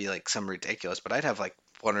 I wouldn't be like some ridiculous, but I'd have like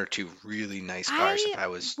one or two really nice cars if I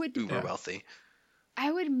was uber wealthy.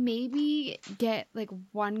 I would maybe get like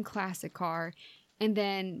one classic car and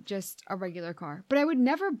then just a regular car, but I would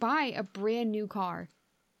never buy a brand new car.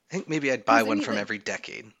 I think maybe I'd buy one from every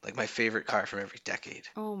decade, like my favorite car from every decade.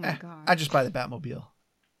 Oh my god! I'd just buy the Batmobile.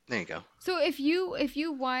 There you go. So if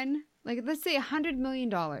you won, like, let's say $100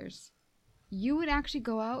 million, you would actually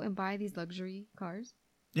go out and buy these luxury cars?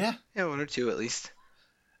 Yeah, one or two at least.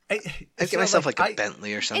 I'd get myself like a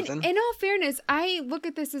Bentley or something. In all fairness, I look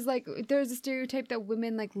at this as like, there's a stereotype that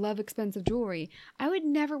women like love expensive jewelry. I would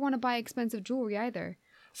never want to buy expensive jewelry either.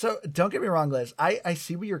 So don't get me wrong, Liz. I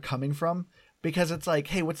see where you're coming from, because it's like,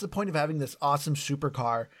 hey, what's the point of having this awesome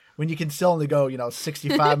supercar when you can still only go,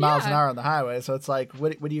 65 miles an hour on the highway? So it's like,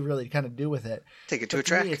 what do you really kind of do with it? Take it to a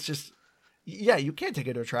track. It's just, Yeah, you can take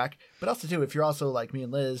it to a track, but also too, if you're also like me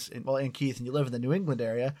and Liz, and Keith, and you live in the New England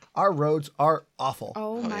area, our roads are awful.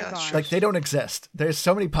 Oh Oh, my yeah, that's gosh. true. Like they don't exist. There's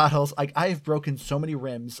so many potholes. Like I have broken so many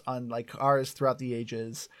rims on like cars throughout the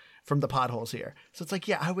ages from the potholes here. So it's like,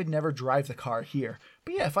 yeah, I would never drive the car here.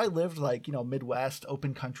 But yeah, if I lived like, Midwest,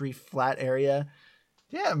 open country, flat area,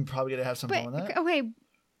 yeah, I'm probably gonna have some fun with But that. okay,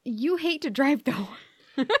 you hate to drive though.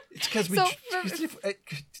 It's because So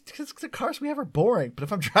because the cars we have are boring. But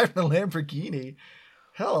if I'm driving a Lamborghini,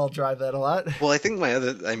 hell, I'll drive that a lot. Well, I think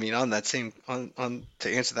on that same on to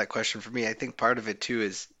answer that question for me, I think part of it too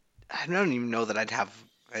is I don't even know that I'd have.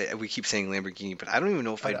 We keep saying Lamborghini, but I don't even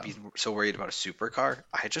know if I I'd know. be so worried about a supercar.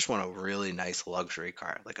 I just want a really nice luxury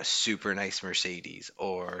car, like a super nice Mercedes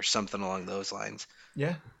or something along those lines.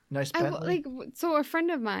 Yeah, nice I Bentley. so a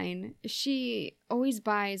friend of mine, she always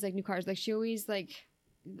buys like new cars. Like she always like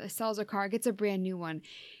sells a car, gets a brand new one,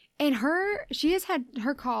 and she has had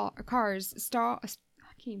her cars stall. I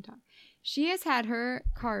can't even talk. She has had her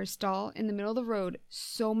cars stall in the middle of the road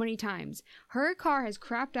so many times. Her car has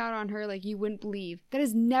crapped out on her like you wouldn't believe. That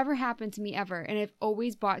has never happened to me ever, and I've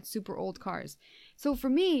always bought super old cars. So for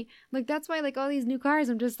me, like that's why like all these new cars,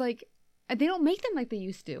 I'm just like they don't make them like they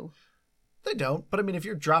used to. They don't. But I mean, if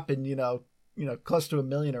you're dropping, close to $1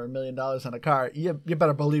 million or $1 million on a car, you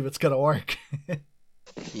better believe it's gonna work.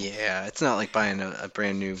 Yeah, it's not like buying a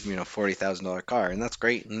brand new, $40,000 car, and that's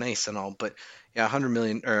great and nice and all, but yeah, $100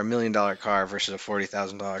 million or $1 million car versus a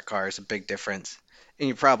 $40,000 car is a big difference, and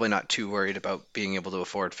you're probably not too worried about being able to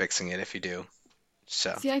afford fixing it if you do.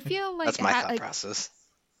 So See, I feel like that's my thought like process.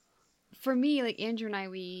 for me, like Andrew and I,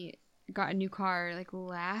 we got a new car like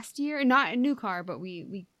last year. Not a new car, but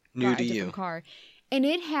we New got to a different you. car. And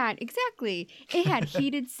it had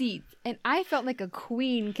heated seats, and I felt like a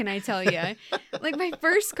queen. Can I tell you? Like my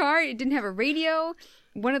first car, it didn't have a radio.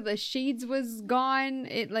 One of the shades was gone.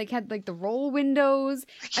 It like had like the roll windows.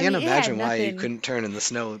 I can't mean, it had imagine why you nothing. couldn't turn in the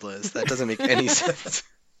snow, Liz. That doesn't make any sense.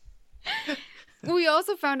 We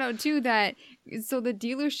also found out too that so the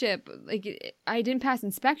dealership I didn't pass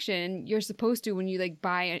inspection. You're supposed to when you like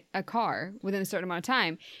buy a car within a certain amount of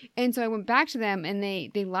time, and so I went back to them and they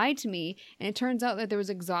lied to me, and it turns out that there was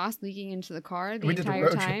exhaust leaking into the car the We did a entire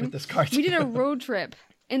road trip time. with this car. We did a too. road trip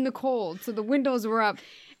in the cold, so the windows were up,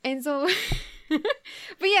 and so.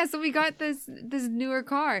 But yeah, so we got this newer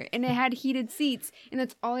car, and it had heated seats, and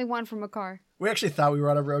that's all I want from a car. We actually thought we were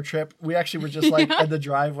on a road trip. We actually were just like Yeah. in the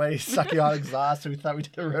driveway sucking on exhaust, and we thought we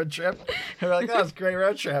did a road trip. And we're like, "Oh, it's a great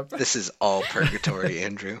road trip." This is all purgatory,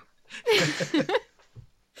 Andrew.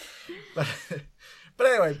 But, but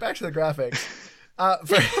anyway, back to the graphics. Oh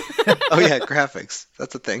yeah, graphics.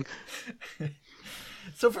 That's a thing.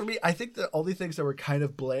 So for me, I think the only things that were kind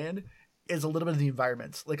of bland is a little bit of the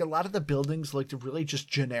environments. Like a lot of the buildings looked really just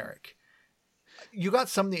generic. You got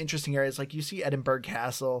some of the interesting areas, like you see Edinburgh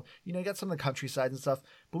Castle, you got some of the countryside and stuff.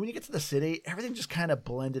 But when you get to the city, everything just kind of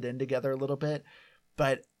blended in together a little bit.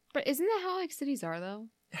 But But isn't that how like cities are though?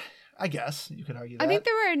 I guess you could argue that. I think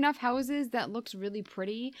there were enough houses that looked really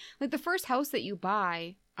pretty. Like the first house that you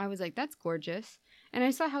buy, I was like, that's gorgeous. And I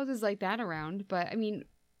saw houses like that around. But I mean,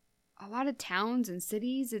 a lot of towns and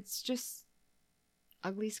cities, it's just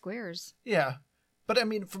ugly squares. Yeah. But I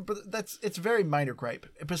mean, it's a very minor gripe.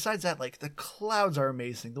 Besides that, like the clouds are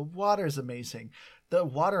amazing. The water is amazing. The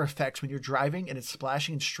water effects when you're driving and it's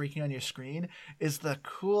splashing and streaking on your screen is the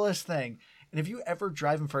coolest thing. And if you ever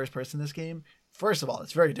drive in first person in this game, first of all,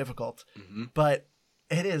 it's very difficult, Hmm. but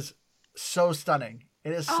it is so stunning.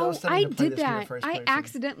 It is so stunning I to play did this game in that. first I person.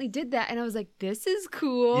 accidentally did that, and I was like, "This is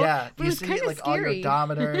cool." Yeah, but it you was see kind of like all your scary.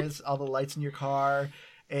 odometers, all the lights in your car,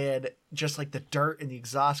 and just like the dirt and the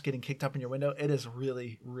exhaust getting kicked up in your window. It is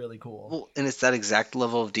really, really cool. Well, and it's that exact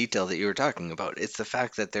level of detail that you were talking about. It's the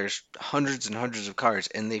fact that there's hundreds and hundreds of cars,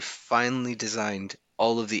 and they finally designed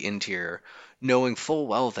all of the interior, knowing full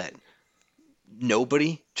well that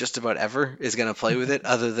nobody just about ever is going to play with it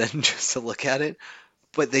other than just to look at it.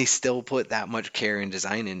 But they still put that much care and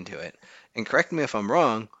design into it. And correct me if I'm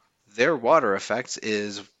wrong, their water effects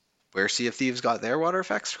is where Sea of Thieves got their water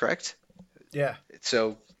effects, correct? Yeah.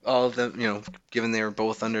 So all of them, given they were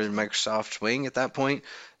both under Microsoft's wing at that point,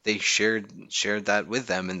 they shared that with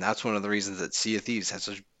them, and that's one of the reasons that Sea of Thieves has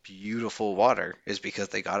such beautiful water is because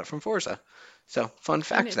they got it from Forza. So fun And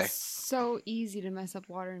fact it's there. so easy to mess up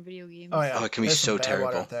water in video games. Oh yeah. Oh, it can be There's some so bad water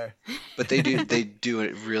terrible. out there. But they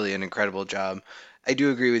do really an incredible job. I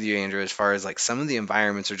do agree with you, Andrew, as far as like some of the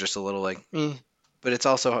environments are just a little like, but it's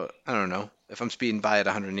also, I don't know, if I'm speeding by at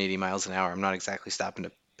 180 miles an hour, I'm not exactly stopping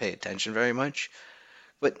to pay attention very much.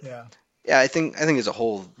 But Yeah. yeah, I think as a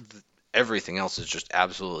whole, everything else is just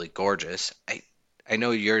absolutely gorgeous. I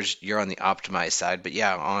know you're on the optimized side, but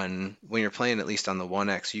yeah, on when you're playing at least on the One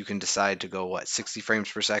X, you can decide to go what 60 frames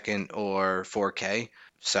per second or 4K.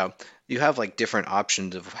 So you have like different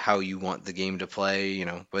options of how you want the game to play,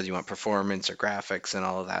 whether you want performance or graphics and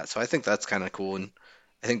all of that. So I think that's kind of cool, and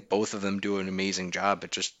I think both of them do an amazing job.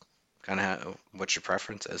 It just kind of what your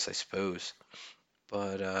preference is, I suppose.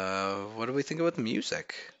 But what do we think about the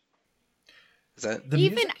music? Is that The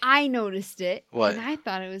Even music, I noticed it, what? and I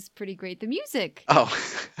thought it was pretty great. The music. Oh,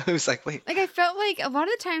 I was like, wait. Like, I felt like a lot of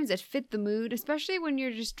the times it fit the mood, especially when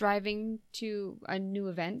you're just driving to a new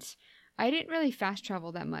event. I didn't really fast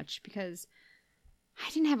travel that much because I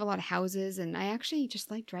didn't have a lot of houses, and I actually just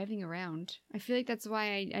like driving around. I feel like that's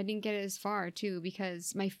why I didn't get it as far, too,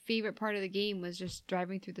 because my favorite part of the game was just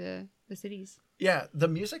driving through the cities. yeah, the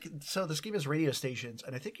music. So this game is radio stations,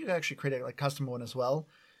 and I think you can actually create a like custom one as well.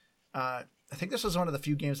 I think this was one of the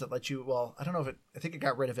few games that let you. Well, I don't know if it. I think it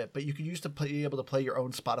got rid of it, but you could use to be able to play your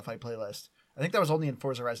own Spotify playlist. I think that was only in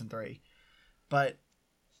Forza Horizon 3, but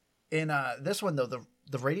in this one though,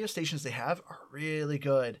 the radio stations they have are really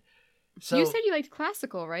good. So You said you liked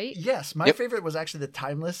classical, right? yes, my Yep. favorite was actually the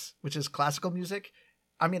Timeless, which is classical music.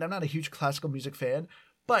 I mean, I'm not a huge classical music fan,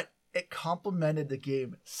 but it complemented the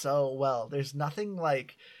game so well. There's nothing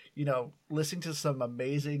like, listening to some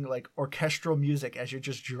amazing like orchestral music as you're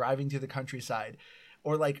just driving through the countryside,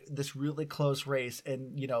 or like this really close race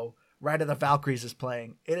and, Ride of the Valkyries is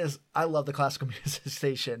playing. I love the classical music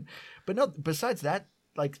station. But no, besides that,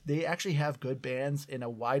 like they actually have good bands in a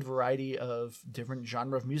wide variety of different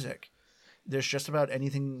genre of music. There's just about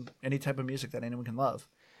anything, any type of music that anyone can love.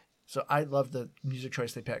 So I love the music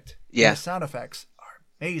choice they picked. And Yeah. the sound effects are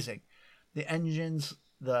amazing. The engines,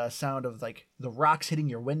 the sound of like the rocks hitting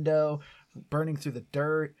your window, burning through the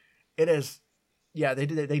dirt. It is, yeah, they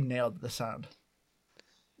did it. They nailed the sound.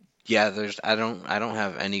 Yeah, I don't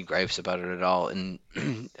have any gripes about it at all. And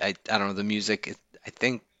I don't know the music. I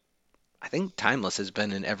think Timeless has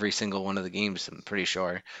been in every single one of the games. I'm pretty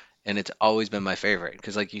sure, and it's always been my favorite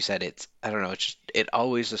because, like you said, I don't know. It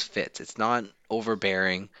always just fits. It's not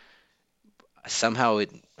overbearing. Somehow I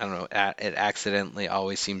don't know, it accidentally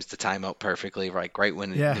always seems to time out perfectly, like right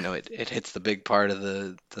when Yeah, it hits the big part of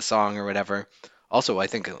the song or whatever. Also, I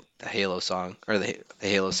think the Halo song or the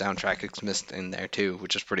Halo soundtrack is missed in there too,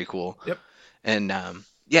 which is pretty cool. yep. And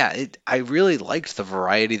yeah, I really liked the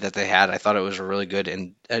variety that they had. I thought it was really good.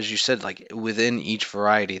 And as you said, like within each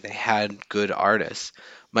variety, they had good artists.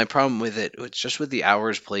 My problem with it was just with the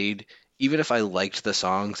hours played. Even if I liked the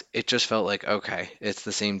songs, it just felt like, okay, it's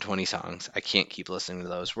the same 20 songs. I can't keep listening to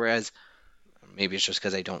those. Whereas maybe it's just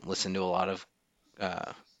because I don't listen to a lot of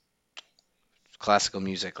uh, classical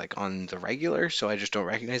music like on the regular, so I just don't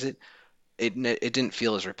recognize it. It didn't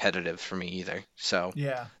feel as repetitive for me either. So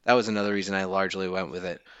Yeah. that was another reason I largely went with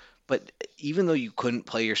it. But even though you couldn't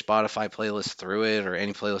play your Spotify playlist through it or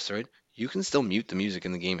any playlist through it, you can still mute the music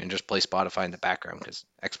in the game and just play Spotify in the background because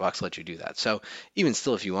Xbox lets you do that. So even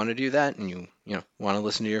still, if you want to do that and you want to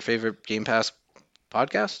listen to your favorite Game Pass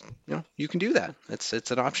podcast, you can do that. It's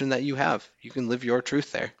an option that you have. You can live your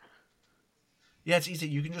truth there. Yeah, it's easy.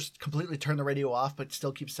 You can just completely turn the radio off, but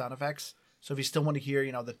still keep sound effects. So if you still want to hear,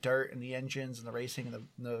 the dirt and the engines and the racing and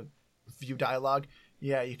the view dialogue,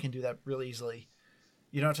 yeah, you can do that really easily.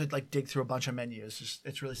 You don't have to like dig through a bunch of menus.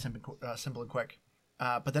 It's really simple and quick.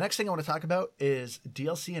 But the next thing I want to talk about is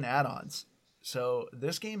DLC and add-ons. So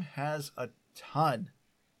this game has a ton,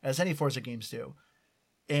 as any Forza games do.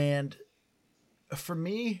 And for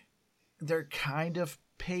me, they're kind of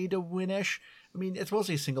pay to win-ish. I mean, it's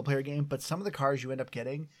mostly a single-player game, but some of the cars you end up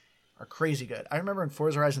getting are crazy good. I remember in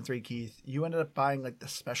Forza Horizon 3, Keith, you ended up buying like the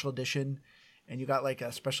special edition, and you got like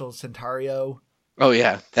a special Centario. Oh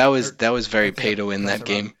yeah, that was Or, very I pay think to win I that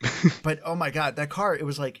pronounced it wrong. game. But oh my god, that car, it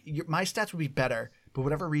was like my stats would be better, but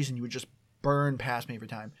whatever reason you would just burn past me every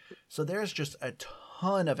time. So there's just a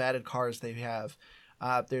ton of added cars they have.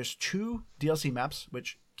 There's 2 DLC maps,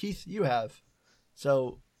 which Keith, you have.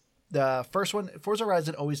 So the first one, Forza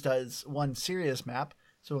Horizon always does one serious map.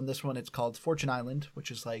 So in this one, it's called Fortune Island,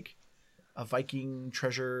 which is like a Viking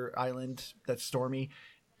treasure island that's stormy.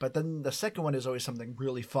 But then the second one is always something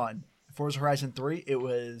really fun. Forza Horizon 3, it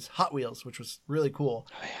was Hot Wheels, which was really cool.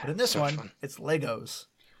 Oh, yeah, But in this so much one, fun. it's Legos.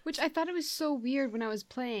 Which I thought it was so weird when I was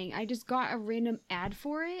playing. I just got a random ad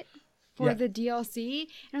for it for Yeah. the DLC, and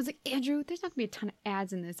I was like, Andrew, there's not gonna be a ton of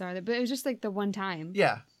ads in this, are there? But it was just like the one time.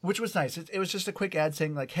 Yeah, which was nice. It was just a quick ad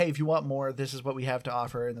saying like, hey, if you want more, this is what we have to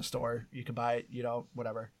offer in the store. You can buy it,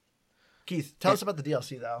 whatever. Keith, tell us about the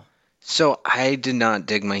DLC though. So I did not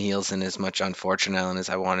dig my heels in as much on Fortune Island as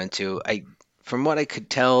I wanted to. From what I could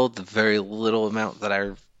tell, the very little amount that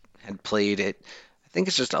I had played it, I think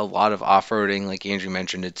it's just a lot of off-roading. Like Andrew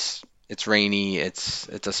mentioned, it's rainy. It's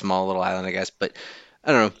a small little island, I guess. But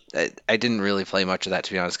I don't know. I didn't really play much of that,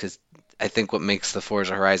 to be honest, because I think what makes the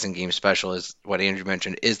Forza Horizon game special is what Andrew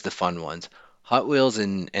mentioned is the fun ones. Hot Wheels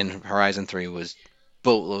and Horizon 3 was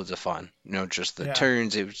boatloads of fun. Just the Yeah.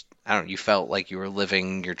 turns. It was, I don't know, you felt like you were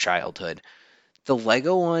living your childhood. The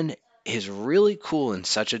Lego one is really cool in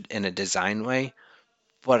a design way,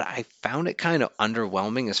 but I found it kind of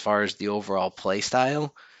underwhelming as far as the overall play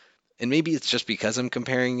style. And maybe it's just because I'm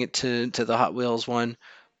comparing it to the Hot Wheels one,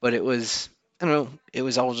 but it was, I don't know, it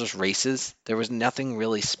was all just races. There was nothing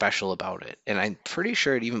really special about it. And I'm pretty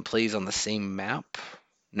sure it even plays on the same map.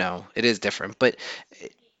 No, it is different, but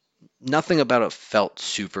nothing about it felt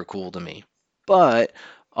super cool to me. But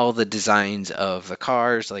all the designs of the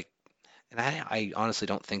cars, like, and I honestly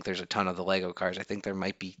don't think there's a ton of the Lego cars. I think there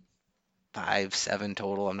might be 5, 7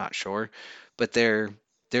 total. I'm not sure, but they're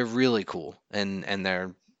really cool and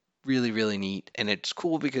they're really really neat. And it's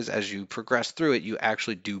cool because as you progress through it, you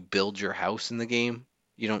actually do build your house in the game.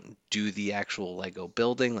 You don't do the actual Lego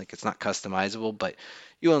building, like it's not customizable, but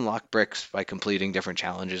you unlock bricks by completing different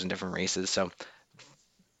challenges and different races. So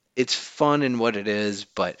it's fun in what it is,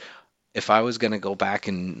 but if I was gonna go back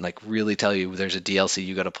and like really tell you there's a DLC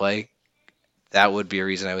you got to play, that would be a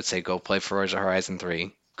reason I would say go play Forza Horizon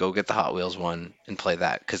 3, go get the Hot Wheels one, and play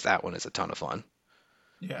that because that one is a ton of fun.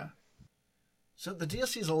 Yeah. So the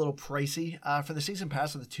DLC is a little pricey. For the season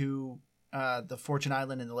pass of the two, the Fortune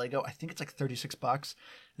Island and the Lego, I think it's like $36. I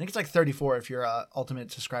think it's like 34 if you're a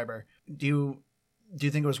Ultimate subscriber. Do you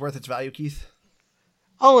think it was worth its value, Keith?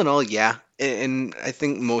 All in all, yeah. And I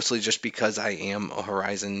think mostly just because I am a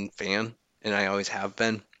Horizon fan and I always have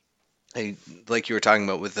been. I like you were talking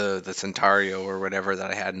about with the Centario or whatever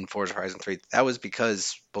that I had in Forza Horizon 3. That was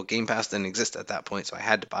because well Game Pass didn't exist at that point, so I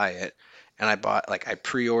had to buy it. And I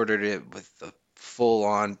pre-ordered it with the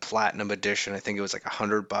full-on Platinum edition. I think it was like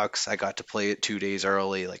 $100. I got to play it 2 days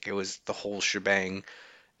early. Like it was the whole shebang.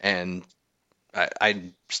 And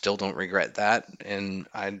I still don't regret that, and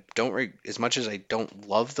I don't as much as I don't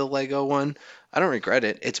love the Lego one, I don't regret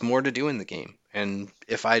it. It's more to do in the game, and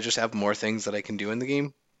if I just have more things that I can do in the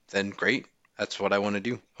game, then great. That's what I want to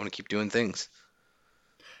do. I want to keep doing things.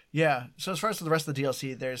 Yeah. So as far as the rest of the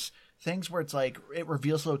DLC, there's things where it's like it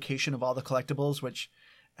reveals the location of all the collectibles, which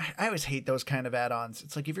I always hate those kind of add-ons.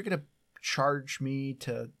 It's like if you're gonna charge me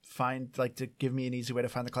to to give me an easy way to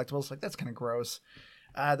find the collectibles, like that's kind of gross.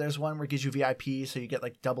 There's one where it gives you VIP, so you get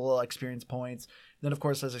like double experience points. Then, of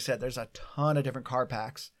course, as I said, there's a ton of different car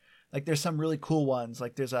packs. Like there's some really cool ones.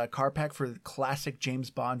 Like there's a car pack for classic James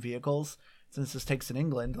Bond vehicles. Since this takes in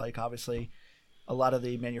England, like obviously a lot of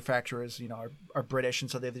the manufacturers, are British,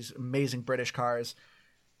 and so they have these amazing British cars.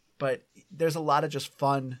 But there's a lot of just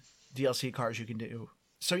fun DLC cars you can do.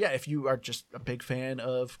 So yeah, if you are just a big fan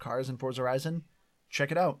of cars in Forza Horizon,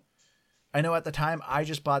 check it out. I know at the time I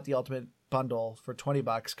just bought the Ultimate Bundle for $20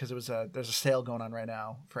 because there's a sale going on right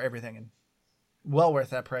now for everything, and well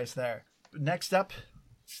worth that price there. Next up,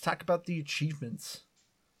 let's talk about the achievements.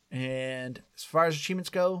 And as far as achievements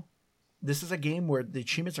go, this is a game where the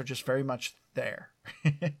achievements are just very much there.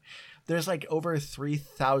 There's like over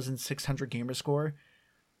 3,600 gamer score,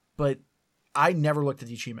 but I never looked at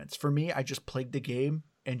the achievements. For me, I just played the game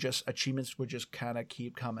and just achievements would just kind of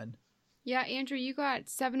keep coming. Yeah, Andrew, you got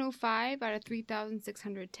 705 out of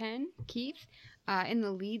 3,610. Keith, in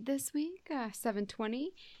the lead this week,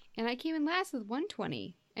 720. And I came in last with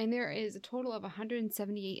 120. And there is a total of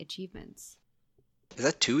 178 achievements. Is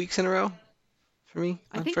that 2 weeks in a row for me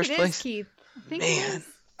I on think first it place? is, Keith. I think it Man. is.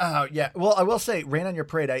 Oh, yeah. Well, I will say, Rain on Your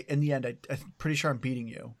Parade, in the end, I'm pretty sure I'm beating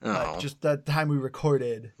you. Oh. Just the time we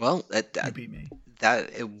recorded, Well, you beat me.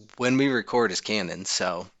 when we record is canon,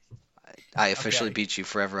 so I officially Okay. beat you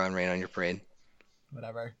forever on Rain on Your Parade.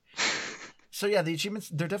 Whatever. So yeah, the achievements,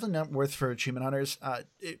 they're definitely not worth for achievement hunters.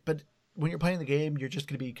 But when you're playing the game, you're just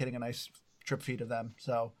going to be getting a nice drip feed of them.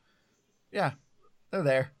 So yeah, they're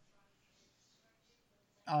there.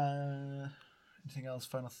 Anything else?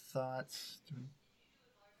 Final thoughts?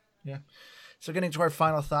 Yeah. So getting to our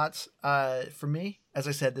final thoughts. For me, as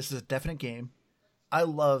I said, this is a definite game. I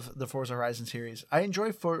love the Forza Horizon series. I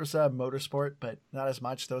enjoy Forza Motorsport, but not as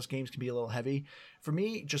much. Those games can be a little heavy. For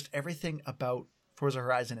me, just everything about Forza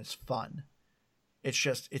Horizon is fun.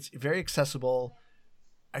 It's very accessible.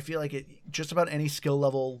 I feel like just about any skill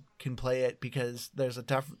level can play it because there's a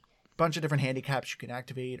bunch of different handicaps you can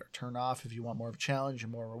activate or turn off if you want more of a challenge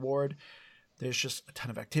and more reward. There's just a ton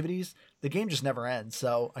of activities. The game just never ends,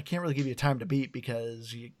 so I can't really give you a time to beat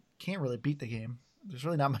because you can't really beat the game. There's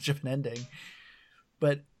really not much of an ending.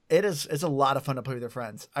 But it's a lot of fun to play with your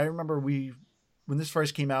friends. I remember when this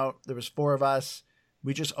first came out, there was 4 of us.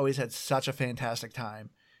 We just always had such a fantastic time.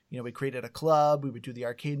 You know, we created a club. We would do the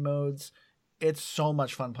arcade modes. It's so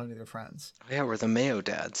much fun playing with your friends. Yeah, we're the Mayo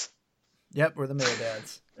dads. Yep, we're the Mayo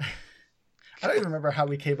dads. I don't even remember how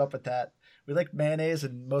we came up with that. We like mayonnaise,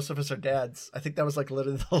 and most of us are dads. I think that was like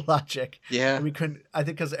literally the logic. Yeah. And we couldn't. I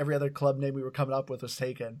think because every other club name we were coming up with was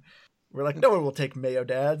taken. We're like, no one will take Mayo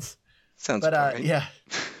dads. Sounds But boring. yeah.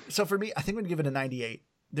 So for me, I think I'm gonna give it a 98.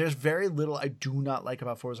 There's very little I do not like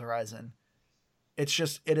about Forza Horizon. It's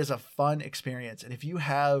just, it is a fun experience. And if you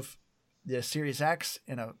have the Series X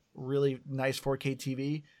and a really nice 4K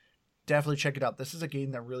TV, definitely check it out. This is a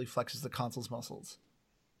game that really flexes the console's muscles.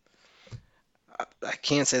 I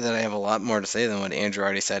can't say that I have a lot more to say than what Andrew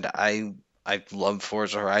already said. I love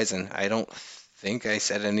Forza Horizon. I don't think I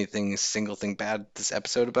said anything, single thing bad this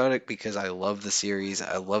episode about it because I love the series.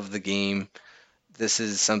 I love the game. This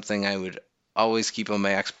is something I would always keep on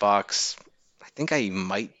my Xbox. I think I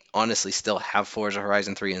might honestly still have Forza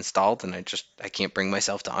Horizon 3 installed, and I can't bring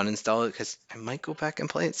myself to uninstall it because I might go back and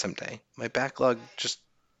play it someday. My backlog just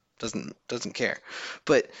doesn't care.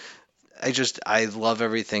 But I love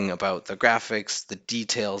everything about the graphics, the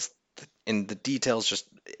details, and the details just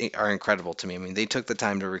are incredible to me. I mean, they took the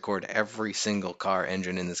time to record every single car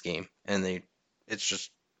engine in this game, and it's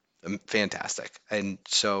just fantastic. And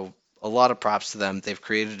so a lot of props to them. They've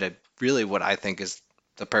created a really what I think is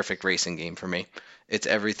the perfect racing game for me. It's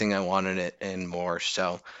everything I want in it and more.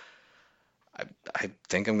 So I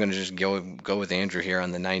think I'm going to just go with Andrew here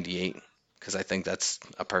on the 98 because I think that's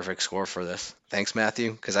a perfect score for this. Thanks,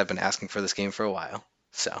 Matthew, because I've been asking for this game for a while.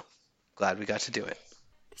 So glad we got to do it.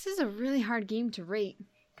 This is a really hard game to rate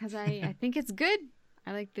because I think it's good.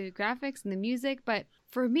 I like the graphics and the music, but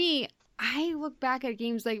for me, I look back at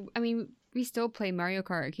games like, I mean, we still play Mario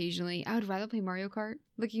Kart occasionally. I would rather play Mario Kart.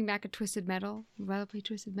 Looking back at Twisted Metal, I'd rather play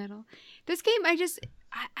Twisted Metal. This game,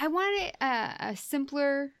 I wanted a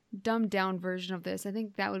simpler, dumbed down version of this. I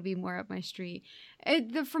think that would be more up my street.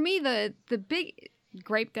 For me, the big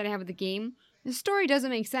gripe that I have with the game, the story doesn't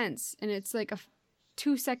make sense, and it's like a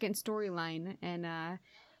 2-second storyline, and I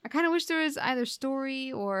kind of wish there was either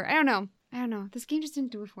story or I don't know. This game just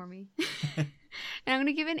didn't do it for me. And I'm going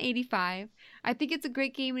to give it an 85. I think it's a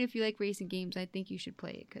great game, and if you like racing games, I think you should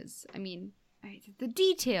play it because, I mean, the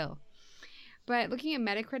detail. But looking at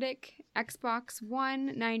Metacritic, Xbox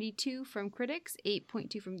One, 92 from critics,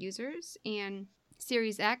 8.2 from users, and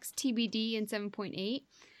Series X, TBD, and 7.8.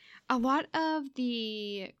 A lot of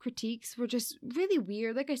the critiques were just really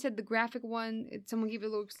weird. Like I said, the graphic one, someone gave it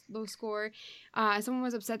a low score. Someone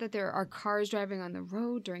was upset that there are cars driving on the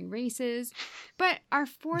road during races. But our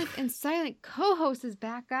fourth and silent co-host is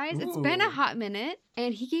back, guys. It's been a hot minute,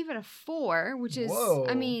 and he gave it a 4, which is,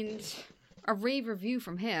 I mean, a rave review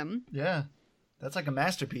from him. Yeah, that's like a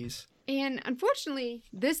masterpiece. And unfortunately,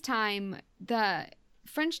 this time, the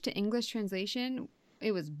French to English translation,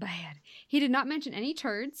 it was bad. He did not mention any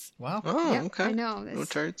turds. Wow. Oh, Yep, okay. I know. No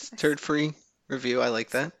turds. Turd-free review. I like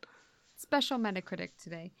that. Special Metacritic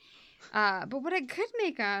today. But what I could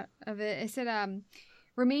make out of it, it said,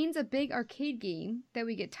 remains a big arcade game that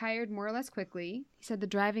we get tired more or less quickly. He said the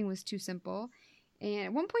driving was too simple. And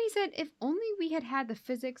at one point he said, if only we had the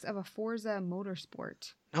physics of a Forza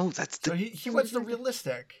Motorsport. No, that's So he wants the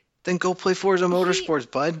realistic. Then go play Forza Motorsports,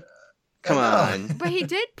 bud. Come on. But he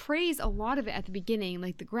did praise a lot of it at the beginning,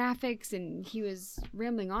 like the graphics, and he was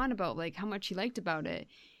rambling on about like how much he liked about it.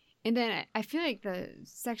 And then I feel like the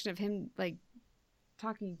section of him like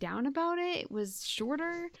talking down about it was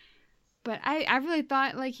shorter. But I really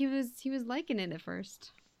thought like he was liking it at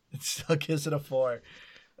first. It still gives it a 4.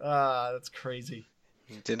 That's crazy.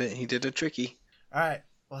 He did it tricky. All right.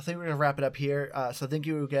 Well, I think we're going to wrap it up here. So thank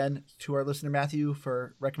you again to our listener, Matthew,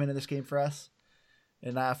 for recommending this game for us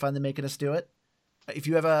and finally making us do it. If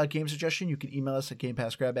you have a game suggestion, you can email us at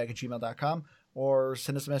gamepassgrabbag@gmail.com or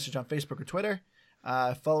send us a message on Facebook or Twitter.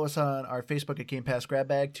 Follow us on our Facebook at Game Pass Grab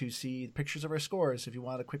Bag to see pictures of our scores if you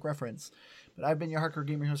want a quick reference. But I've been your hardcore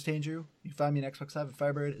gamer host, Andrew. You can find me on Xbox Live at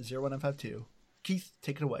Firebird01952. Keith,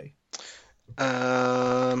 take it away.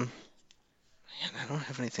 Man, I don't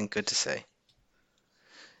have anything good to say.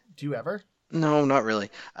 Do you ever? No, not really.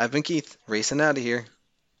 I've been Keith, racing out of here.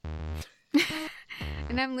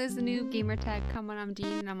 And I'm Liz the Noob, gamertag comment I'm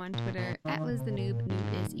Dean, and I'm on Twitter at Liz the Noob.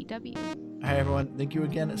 Noob is EW. Hi everyone. Thank you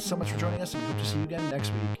again so much for joining us, and we hope to see you again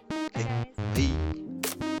next week. Bye, guys. Peace.